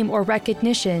fame or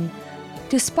recognition,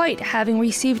 despite having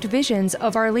received visions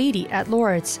of Our Lady at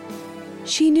Lourdes.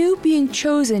 She knew being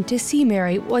chosen to see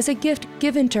Mary was a gift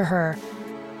given to her,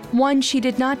 one she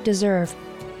did not deserve.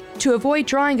 To avoid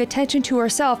drawing attention to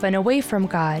herself and away from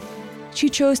God, she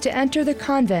chose to enter the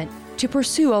convent to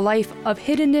pursue a life of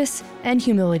hiddenness and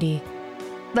humility.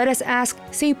 Let us ask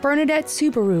St. Bernadette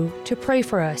Soubirous to pray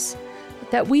for us,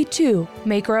 that we too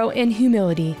may grow in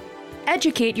humility.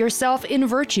 Educate yourself in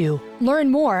virtue. Learn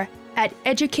more at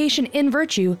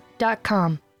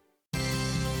educationinvirtue.com.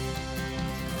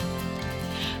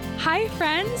 Hi,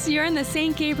 friends. You're in the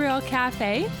St. Gabriel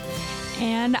Café,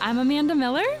 and I'm Amanda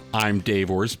Miller. I'm Dave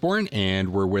Orsborn,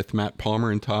 and we're with Matt Palmer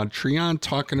and Todd Treon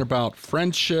talking about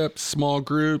friendship, small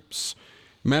groups,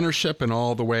 mentorship, and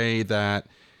all the way that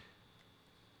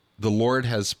the Lord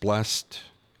has blessed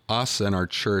us and our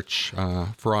church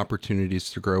for opportunities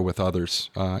to grow with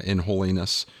others in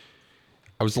holiness.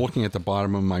 I was looking at the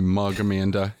bottom of my mug,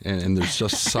 Amanda, and there's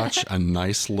just such a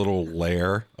nice little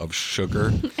layer of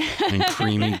sugar and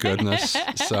creamy goodness.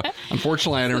 So,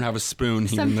 unfortunately, I don't have a spoon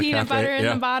here in the cafe. Some peanut butter in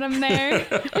the bottom there.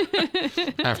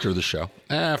 After the show.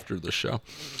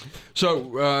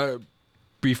 So,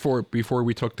 before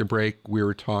we took the break, we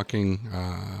were talking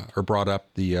or brought up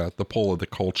the pull of the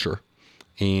culture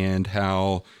and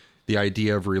how the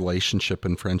idea of relationship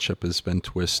and friendship has been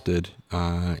twisted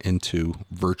into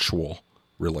virtual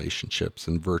relationships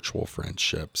and virtual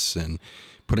friendships and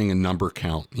putting a number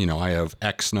count. You know, I have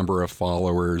X number of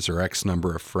followers or X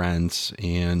number of friends,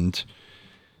 and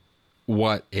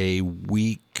what a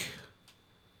weak,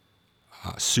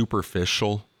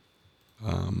 superficial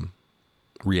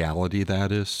reality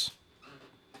that is.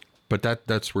 But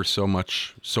that's where so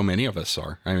many of us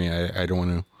are. I mean, I don't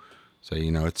want to say,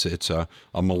 you know, it's a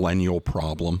millennial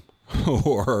problem.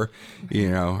 Or,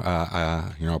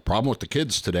 a problem with the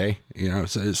kids today. You know,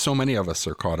 so many of us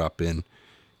are caught up in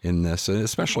this,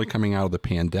 especially coming out of the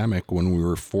pandemic when we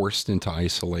were forced into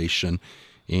isolation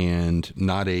and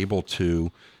not able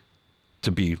to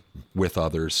be with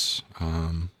others.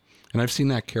 And I've seen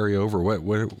that carry over.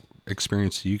 What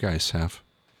experience do you guys have?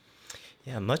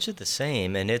 Yeah, much of the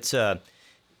same. And it's the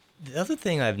other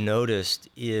thing I've noticed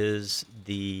is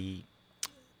the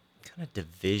kind of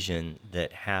division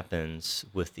that happens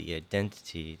with the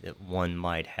identity that one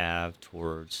might have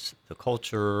towards the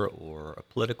culture or a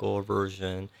political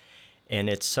aversion. And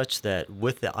it's such that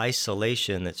with the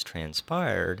isolation that's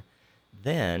transpired,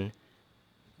 then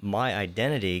my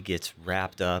identity gets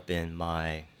wrapped up in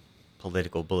my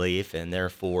political belief. And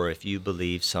therefore, if you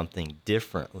believe something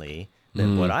differently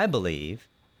than what I believe,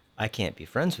 I can't be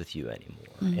friends with you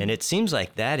anymore. And it seems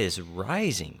like that is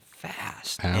rising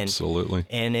fast. Absolutely.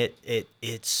 And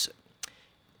it's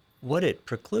what it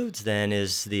precludes then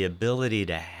is the ability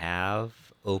to have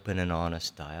open and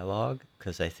honest dialogue,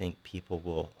 because I think people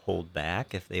will hold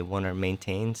back if they want to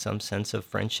maintain some sense of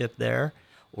friendship there,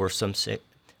 or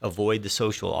avoid the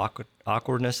social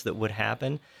awkwardness that would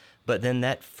happen. But then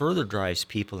that further drives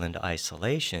people into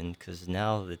isolation, because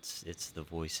now it's the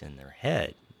voice in their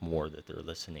head more that they're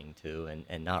listening to,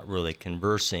 and not really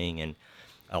conversing. And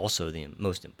also the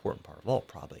most important part of all,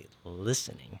 probably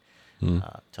listening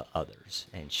to others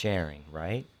and sharing,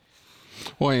 right?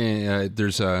 Well, I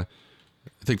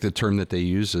think the term that they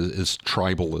use is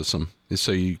tribalism.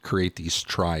 So you create these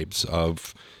tribes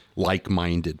of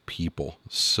like-minded people.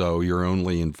 So you're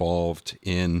only involved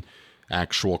in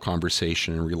actual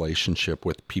conversation and relationship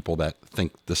with people that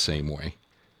think the same way.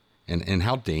 And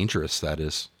how dangerous that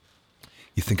is.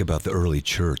 You think about the early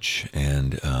church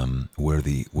and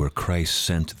where Christ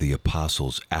sent the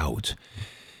apostles out.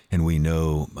 And we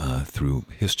know through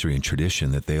history and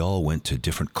tradition that they all went to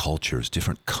different cultures,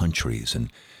 different countries,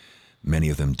 and many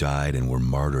of them died and were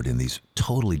martyred in these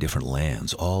totally different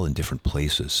lands, all in different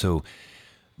places. So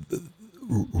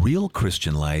real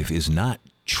Christian life is not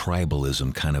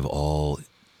tribalism kind of all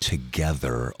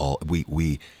together.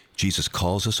 Jesus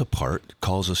calls us apart,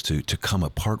 calls us to come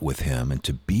apart with him and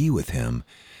to be with him.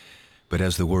 But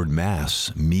as the word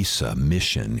misa,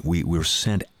 mission, we're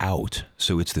sent out.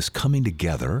 So it's this coming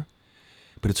together,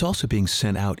 but it's also being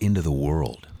sent out into the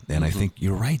world. And I think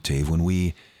you're right, Dave. When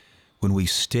we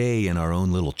stay in our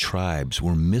own little tribes,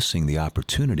 we're missing the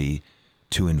opportunity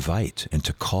to invite and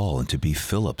to call and to be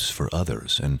Phillips for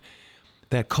others. And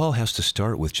that call has to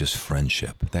start with just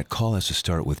friendship. That call has to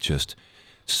start with just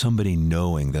somebody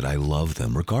knowing that I love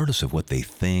them, regardless of what they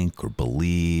think or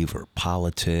believe or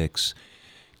politics.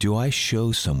 Do I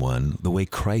show someone the way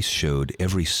Christ showed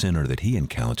every sinner that he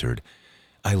encountered?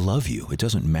 I love you. It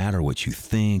doesn't matter what you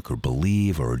think or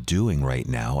believe or are doing right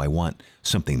now. I want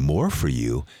something more for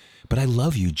you, but I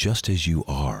love you just as you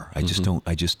are. I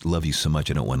just love you so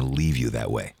much I don't want to leave you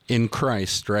that way. In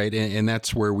Christ, right? And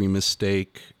that's where we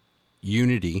mistake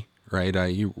unity, right?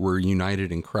 We're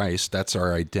united in Christ. That's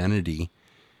our identity,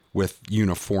 with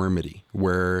uniformity,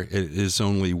 where it is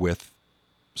only with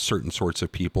certain sorts of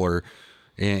people.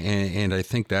 And I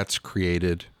think that's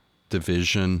created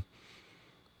division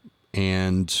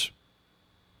and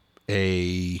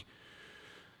a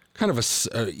kind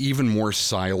of even more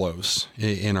silos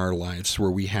in our lives,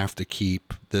 where we have to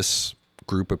keep this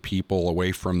group of people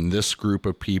away from this group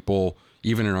of people.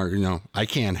 Even in our, I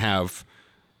can't have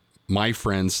my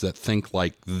friends that think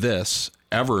like this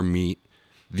ever meet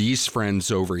these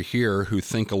friends over here who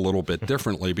think a little bit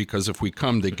differently, because if we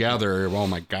come together, oh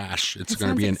my gosh, it's going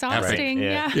to be an exhausting.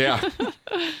 epic. Yeah.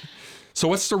 So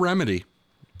what's the remedy?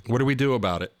 What do we do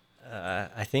about it?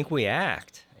 I think we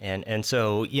act. And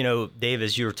so, Dave,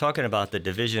 as you were talking about the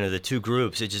division of the two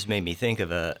groups, it just made me think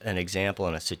of an example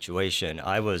in a situation.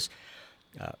 I was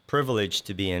privileged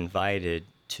to be invited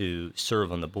to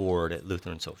serve on the board at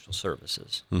Lutheran Social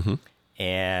Services.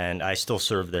 And I still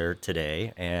serve there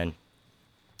today.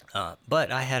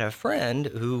 But I had a friend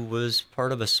who was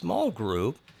part of a small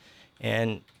group,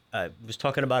 and I was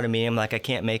talking about a meeting. I'm like, I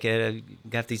can't make it. I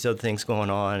got these other things going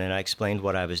on. And I explained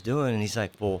what I was doing. And he's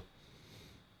like, well,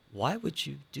 why would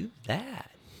you do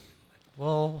that?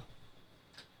 Well,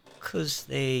 because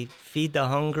they feed the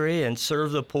hungry and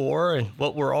serve the poor, and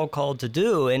what we're all called to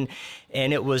do. And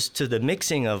it was to the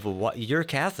mixing of, you're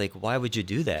Catholic, why would you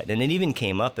do that? And it even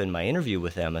came up in my interview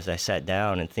with them as I sat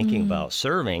down and thinking about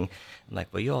serving. I'm like,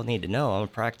 well, you all need to know I'm a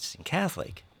practicing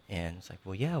Catholic. And it's like,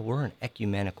 well, yeah, we're an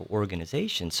ecumenical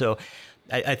organization. So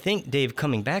I think, Dave,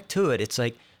 coming back to it, it's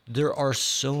like there are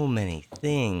so many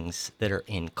things that are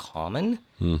in common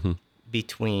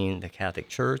between the Catholic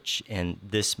Church and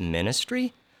this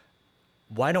ministry.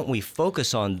 Why don't we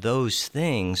focus on those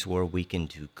things where we can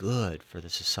do good for the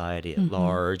society at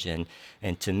large, and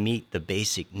to meet the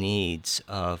basic needs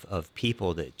of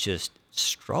people that just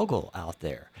struggle out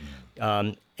there?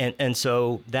 And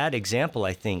so that example,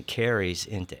 I think, carries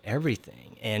into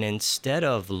everything. And instead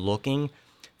of looking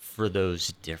for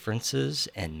those differences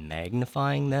and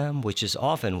magnifying them, which is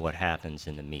often what happens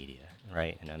in the media,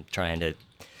 right? And I'm trying to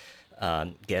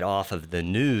get off of the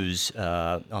news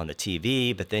on the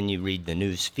TV, but then you read the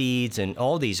news feeds and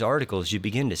all these articles, you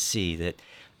begin to see that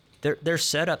they're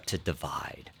set up to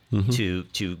divide,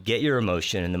 to get your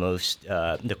emotion, and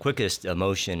the quickest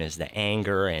emotion is the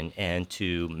anger, and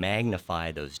to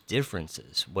magnify those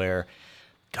differences where,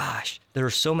 gosh, there are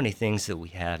so many things that we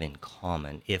have in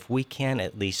common. If we can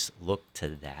at least look to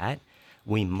that,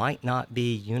 we might not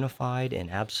be unified in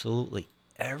absolutely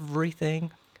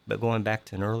everything. But going back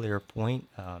to an earlier point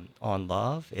on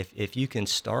love, if you can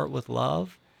start with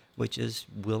love, which is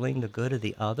willing the good of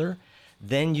the other,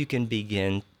 then you can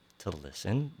begin to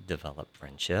listen, develop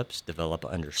friendships, develop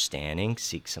understanding,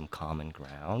 seek some common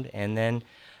ground, and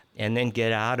then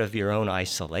get out of your own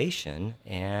isolation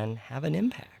and have an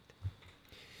impact.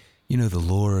 You know, the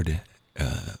Lord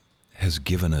has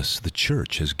given us, the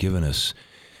church has given us,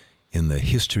 in the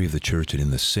history of the church and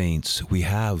in the saints, we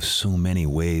have so many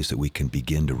ways that we can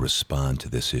begin to respond to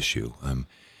this issue.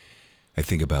 I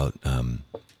think about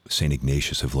St.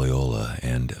 Ignatius of Loyola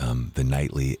and the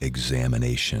nightly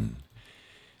examination.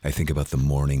 I think about the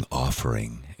morning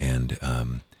offering and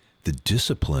the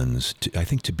disciplines, I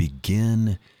think, to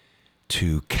begin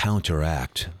to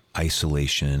counteract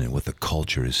isolation and what the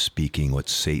culture is speaking, what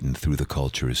Satan through the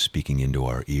culture is speaking into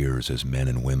our ears as men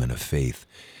and women of faith,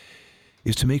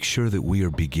 is to make sure that we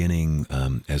are beginning,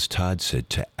 as Todd said,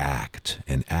 to act.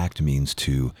 And act means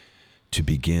to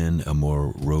begin a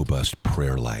more robust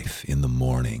prayer life in the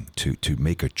morning, to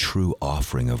make a true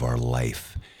offering of our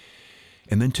life.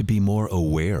 And then to be more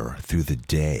aware through the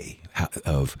day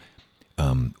of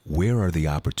where are the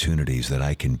opportunities that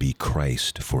I can be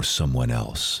Christ for someone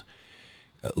else.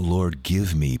 Lord,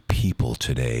 give me people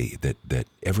today that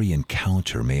every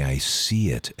encounter, may I see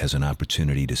it as an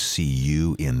opportunity to see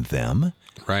you in them,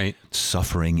 Right.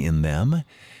 suffering in them,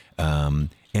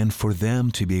 and for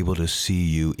them to be able to see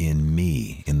you in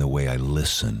me, in the way I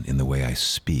listen, in the way I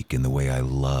speak, in the way I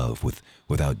love,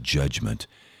 without judgment,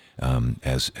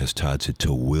 as Todd said,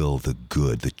 to will the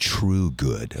good, the true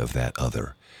good of that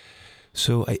other.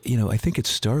 So I think it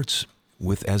starts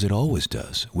with, as it always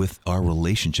does, with our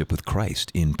relationship with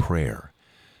Christ in prayer,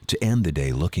 to end the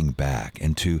day looking back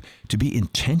and to be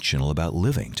intentional about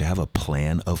living, to have a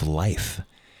plan of life.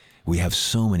 We have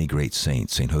so many great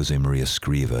saints, St. Jose Maria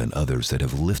Escriva and others, that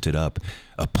have lifted up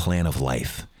a plan of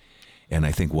life. And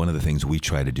I think one of the things we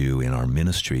try to do in our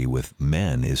ministry with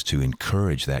men is to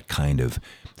encourage that kind of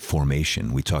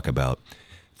formation. We talk about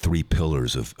 3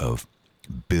 pillars of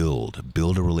build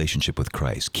a relationship with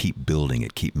Christ, keep building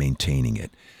it, keep maintaining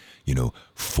it,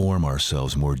 form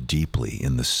ourselves more deeply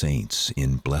in the saints,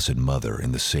 in Blessed Mother,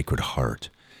 in the Sacred Heart,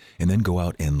 and then go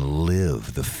out and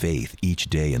live the faith each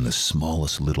day in the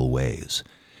smallest little ways.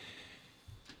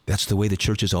 That's the way the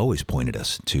church has always pointed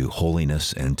us to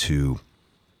holiness and to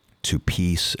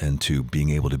peace and to being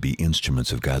able to be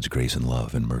instruments of God's grace and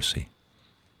love and mercy.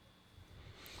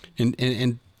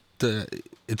 And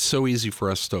it's so easy for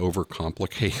us to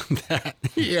overcomplicate that.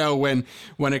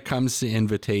 When it comes to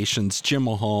invitations, Jim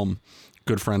Maholm,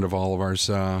 good friend of all of ours,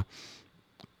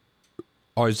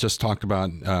 always just talked about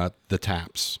the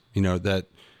taps.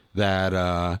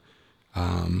 That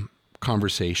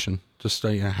conversation. Just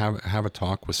have a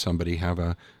talk with somebody, have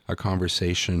a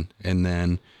conversation, and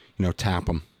then tap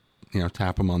them,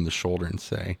 on the shoulder and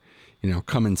say,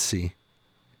 come and see,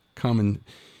 come and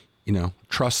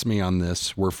trust me on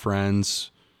this. We're friends.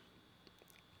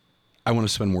 I want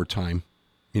to spend more time,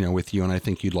 with you, and I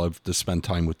think you'd love to spend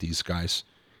time with these guys.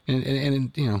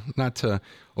 And not to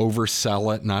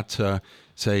oversell it, not to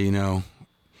say,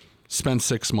 spend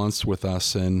 6 months with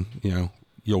us and,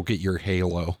 you'll get your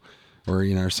halo or,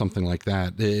 or something like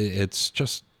that. It's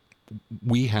just,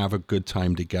 we have a good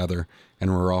time together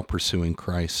and we're all pursuing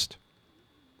Christ.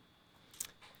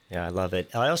 Yeah, I love it.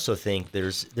 I also think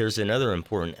there's another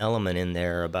important element in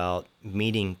there about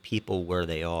meeting people where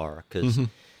they are, because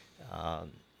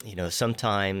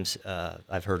sometimes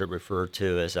I've heard it referred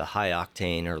to as a high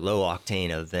octane or low octane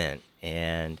event,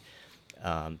 and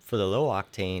for the low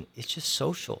octane, it's just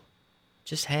social,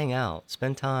 just hang out,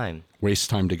 spend time, Waste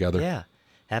time together. yeah,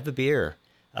 have a beer,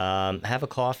 have a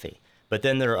coffee. But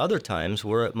then there are other times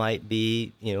where it might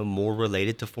be, more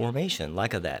related to formation,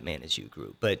 like a That Man Is You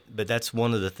group. But that's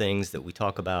one of the things that we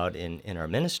talk about in our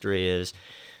ministry is,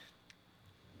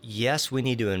 yes, we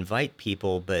need to invite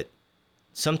people, but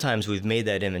sometimes we've made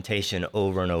that invitation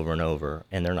over and over and over,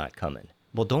 and they're not coming.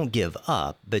 Well, don't give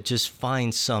up, but just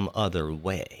find some other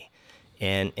way.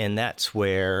 And that's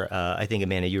where I think,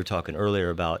 Amanda, you were talking earlier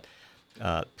about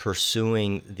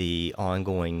pursuing the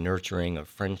ongoing nurturing of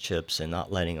friendships and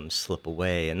not letting them slip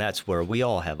away. And that's where we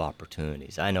all have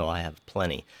opportunities. I know I have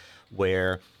plenty.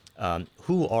 Where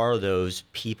who are those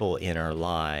people in our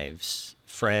lives,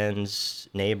 friends,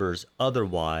 neighbors,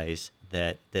 otherwise,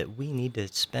 that we need to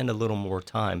spend a little more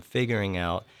time figuring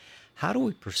out, how do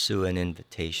we pursue an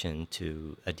invitation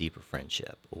to a deeper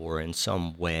friendship, or in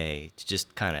some way to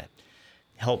just kind of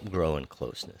help grow in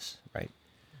closeness, right?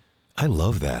 I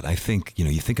love that. I think,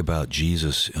 you think about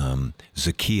Jesus,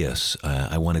 Zacchaeus,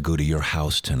 I want to go to your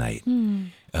house tonight.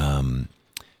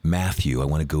 Matthew, I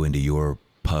want to go into your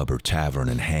pub or tavern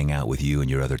and hang out with you and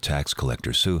your other tax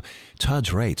collectors. So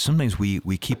Todd's right. Sometimes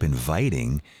we keep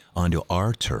inviting onto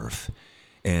our turf,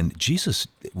 and Jesus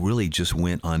really just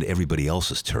went onto everybody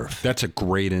else's turf. That's a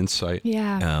great insight.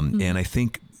 Yeah. And I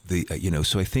think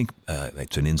so I think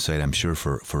it's an insight, I'm sure,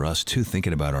 for us too,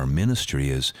 thinking about our ministry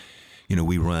is,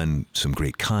 we run some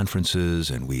great conferences,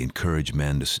 and we encourage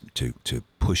men to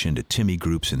push into Timmy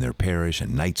groups in their parish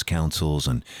and Knights Councils,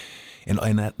 and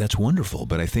that's wonderful.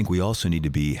 But I think we also need to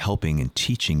be helping and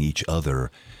teaching each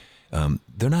other.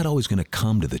 They're not always going to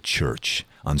come to the church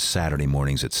on Saturday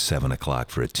mornings at 7 o'clock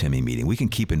for a Timmy meeting. We can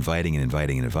keep inviting and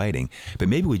inviting and inviting, but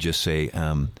maybe we just say,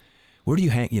 where do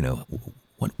you hang?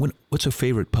 What's a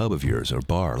favorite pub of yours or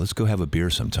bar? Let's go have a beer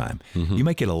sometime. Mm-hmm. You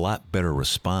might get a lot better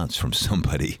response from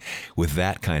somebody with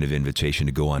that kind of invitation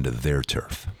to go onto their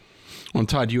turf. Well,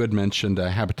 Todd, you had mentioned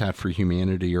Habitat for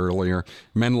Humanity earlier.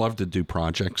 Men love to do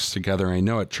projects together. I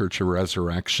know at Church of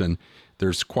Resurrection,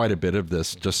 there's quite a bit of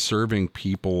this, just serving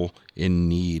people in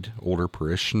need, older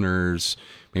parishioners,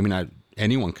 maybe not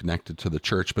anyone connected to the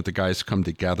church, but the guys come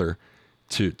together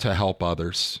to help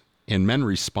others. And men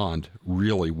respond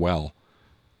really well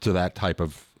to that type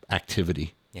of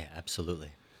activity. Yeah,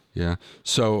 absolutely. Yeah.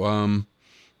 So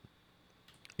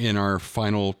in our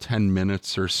final 10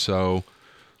 minutes or so,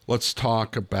 let's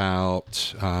talk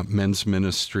about men's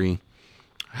ministry.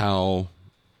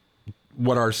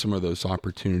 What are some of those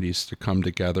opportunities to come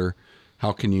together?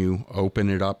 How can you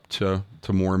open it up to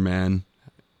more men?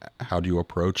 How do you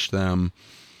approach them?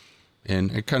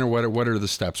 And kind of what are the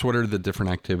steps? What are the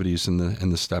different activities and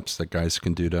the steps that guys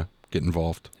can do to get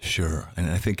involved? Sure. And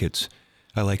I think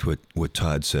I liked what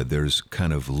Todd said. There's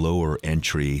kind of lower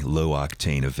entry, low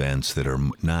octane events that are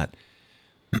not,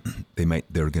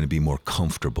 they're going to be more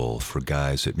comfortable for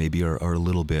guys that maybe are a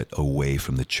little bit away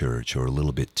from the church or a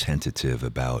little bit tentative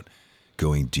about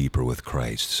going deeper with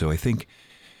Christ. So I think,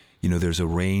 there's a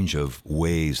range of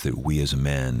ways that we as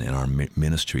men and our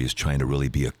ministry is trying to really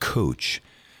be a coach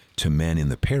to men in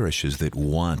the parishes that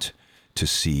want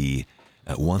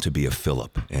to be a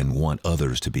Philip and want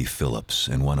others to be Philips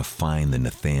and want to find the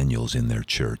Nathaniels in their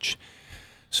church.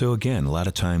 So again, a lot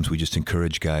of times we just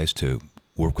encourage guys to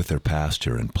work with their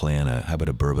pastor and plan how about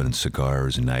a bourbon and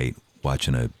cigars night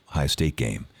watching a high state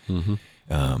game? Mm-hmm.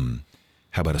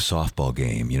 How about a softball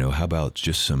game? How about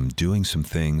just doing some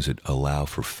things that allow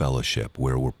for fellowship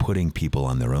where we're putting people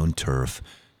on their own turf,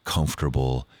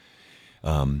 comfortable.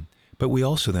 But we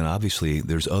also then, obviously,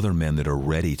 there's other men that are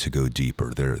ready to go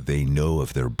deeper. They know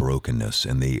of their brokenness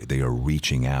and they are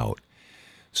reaching out.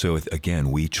 So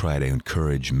again, we try to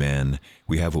encourage men.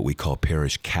 We have what we call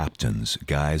parish captains,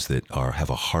 guys that have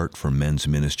a heart for men's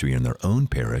ministry in their own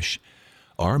parish.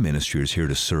 Our ministry is here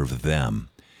to serve them.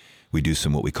 We do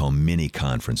some what we call mini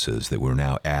conferences that were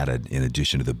now added in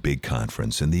addition to the big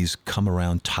conference. And these come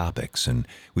around topics. And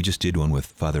we just did one with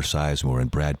Father Sizemore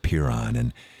and Brad Piron.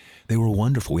 And they were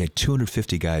wonderful. We had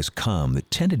 250 guys come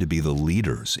that tended to be the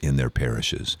leaders in their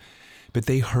parishes. But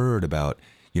they heard about,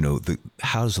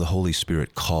 how's the Holy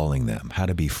Spirit calling them, how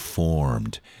to be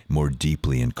formed more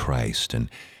deeply in Christ, and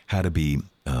how to be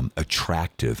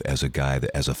attractive as a guy,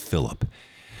 as a Philip.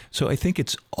 So I think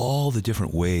it's all the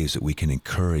different ways that we can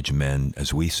encourage men,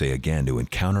 as we say again, to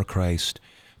encounter Christ,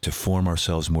 to form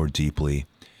ourselves more deeply.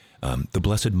 The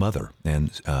Blessed Mother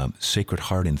and Sacred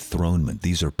Heart enthronement.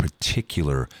 These are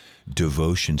particular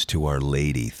devotions to Our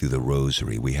Lady through the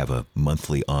Rosary. We have a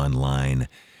monthly online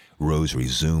Rosary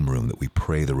Zoom room that we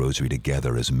pray the Rosary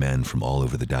together as men from all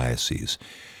over the diocese.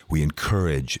 We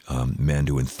encourage men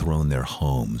to enthrone their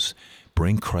homes.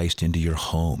 Bring Christ into your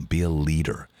home. Be a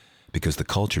leader. Because the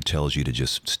culture tells you to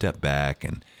just step back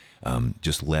and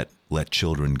just let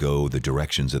children go the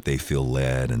directions that they feel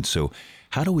led. And so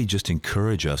how do we just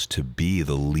encourage us to be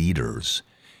the leaders?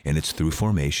 And it's through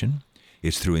formation,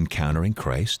 it's through encountering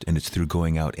Christ, and it's through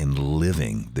going out and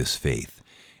living this faith.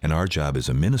 And our job as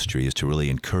a ministry is to really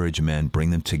encourage men,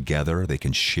 bring them together. They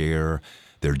can share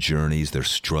their journeys, their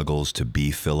struggles to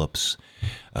be Philips,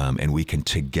 and we can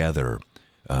together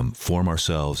form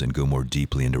ourselves and go more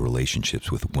deeply into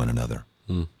relationships with one another.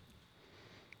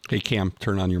 Hey, Cam,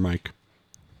 turn on your mic.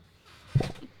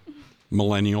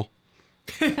 Millennial.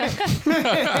 No,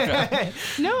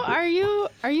 are you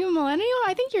millennial?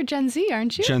 I think you're Gen Z,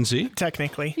 aren't you? Gen Z?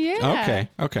 Technically. Yeah.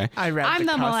 Okay. I read I'm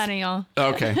the cusp. millennial.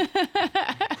 Okay.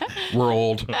 We're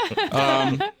old.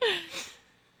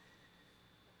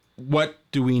 What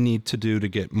do we need to do to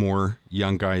get more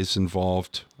young guys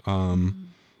involved, to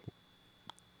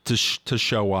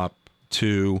show up,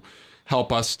 to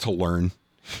help us to learn,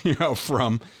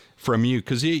 from you?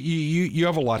 Because you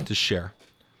have a lot to share.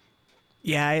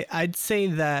 Yeah, I'd say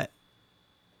that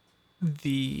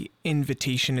the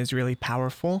invitation is really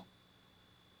powerful.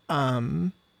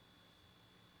 And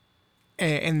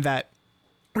that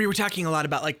we were talking a lot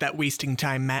about like that wasting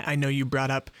time, Matt. I know you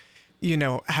brought up,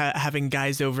 having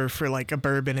guys over for like a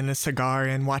bourbon and a cigar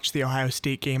and watch the Ohio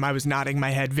State game. I was nodding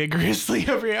my head vigorously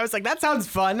over here. I was like, that sounds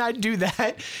fun. I'd do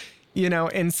that,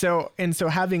 and so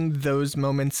having those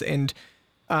moments and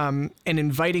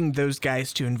inviting those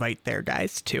guys to invite their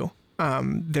guys too.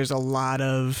 There's a lot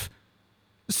of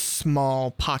small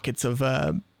pockets of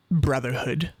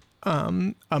brotherhood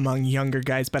among younger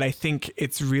guys, but I think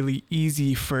it's really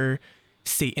easy for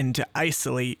Satan to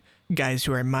isolate guys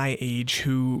who are my age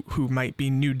who might be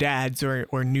new dads or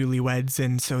newlyweds,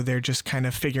 and so they're just kind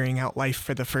of figuring out life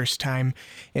for the first time,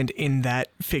 and in that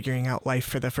figuring out life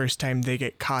for the first time they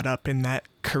get caught up in that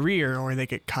career, or they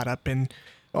get caught up in,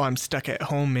 I'm stuck at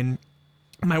home. And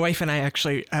my wife and I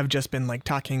actually have just been like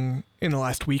talking in the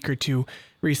last week or two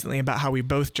recently about how we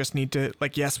both just need to,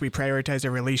 like, yes, we prioritize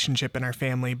our relationship and our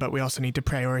family, but we also need to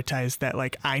prioritize that,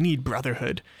 like, I need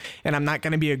brotherhood, and I'm not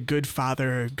going to be a good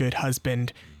father or a good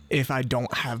husband if I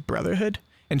don't have brotherhood,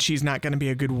 and she's not going to be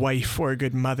a good wife or a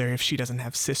good mother if she doesn't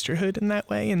have sisterhood in that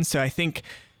way. And so I think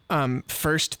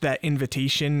first that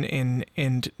invitation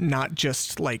and not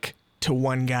just like to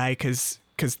one guy, because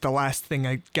the last thing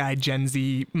a guy Gen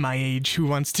Z my age who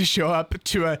wants to show up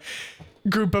to a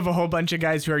group of a whole bunch of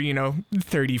guys who are,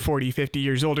 30, 40, 50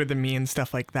 years older than me and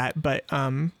stuff like that. But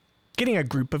getting a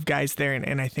group of guys there,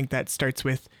 and I think that starts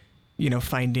with,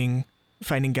 finding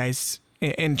guys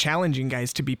and challenging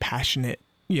guys to be passionate,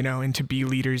 and to be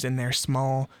leaders in their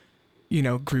small,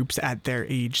 groups at their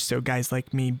age. So guys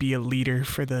like me be a leader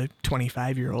for the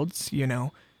 25-year-olds,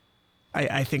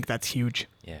 I think that's huge.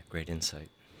 Yeah, great insight.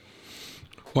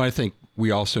 Well, I think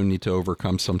we also need to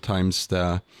overcome sometimes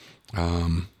the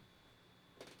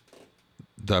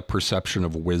perception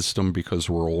of wisdom because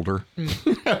we're older.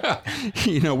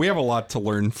 We have a lot to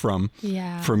learn from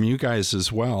you guys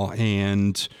as well,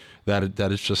 and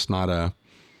that is just not a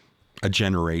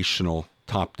generational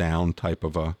top-down type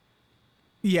of a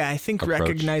I think approach.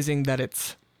 recognizing that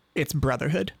it's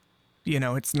brotherhood.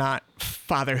 It's not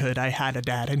fatherhood. I had a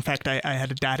dad. In fact, I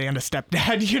had a dad and a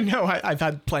stepdad. I've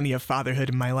had plenty of fatherhood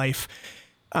in my life.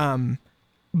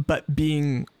 But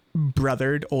being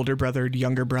brothered, older brothered,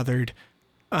 younger brothered,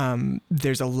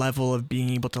 there's a level of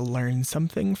being able to learn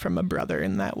something from a brother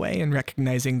in that way, and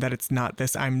recognizing that it's not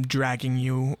this I'm dragging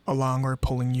you along or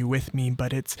pulling you with me,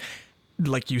 but it's,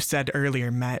 like you said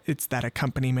earlier, Matt, it's that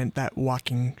accompaniment, that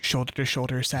walking shoulder to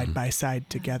shoulder, side by side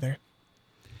together.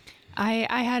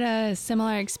 I had a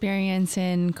similar experience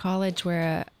in college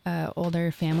where a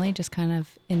older family just kind of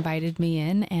invited me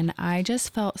in, and I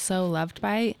just felt so loved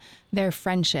by their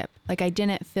friendship. Like, I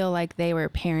didn't feel like they were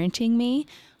parenting me,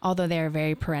 although they are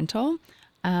very parental.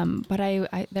 But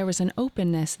I there was an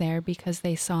openness there because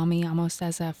they saw me almost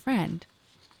as a friend.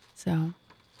 So,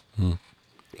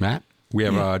 Matt, we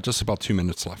have just about 2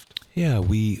 minutes left. Yeah,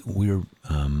 we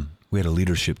had a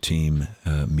leadership team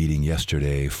meeting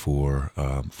yesterday for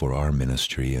our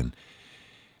ministry, and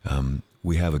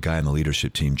we have a guy on the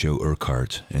leadership team, Joe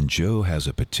Urquhart, and Joe has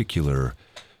a particular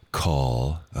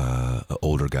call, an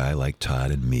older guy like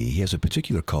Todd and me. He has a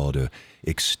particular call to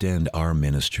extend our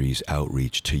ministry's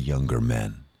outreach to younger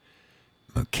men,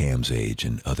 Cam's age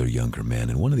and other younger men.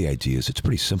 And one of the ideas, it's a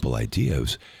pretty simple idea,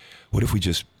 is what if we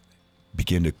just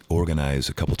begin to organize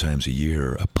a couple times a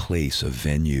year a place, a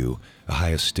venue,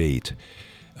 Ohio State,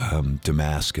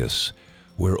 Damascus,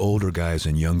 where older guys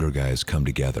and younger guys come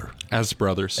together. As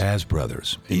brothers. Amen.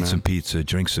 Eat some pizza,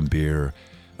 drink some beer,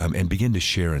 and begin to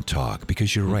share and talk.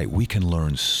 Because you're right, we can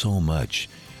learn so much.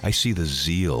 I see the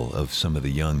zeal of some of the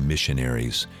young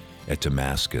missionaries at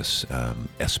Damascus,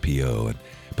 SPO,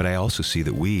 but I also see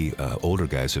that we, older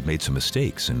guys, have made some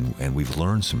mistakes, and we've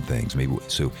learned some things.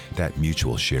 So that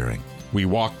mutual sharing. We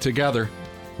walk together.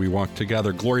 We walk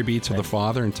together. Glory be to the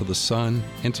Father, and to the Son,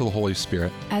 and to the Holy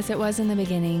Spirit. as it was in the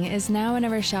beginning, is now, and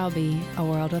ever shall be, a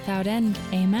world without end.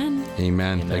 Amen.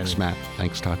 Amen. Thanks, Matt.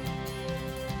 Thanks, Todd.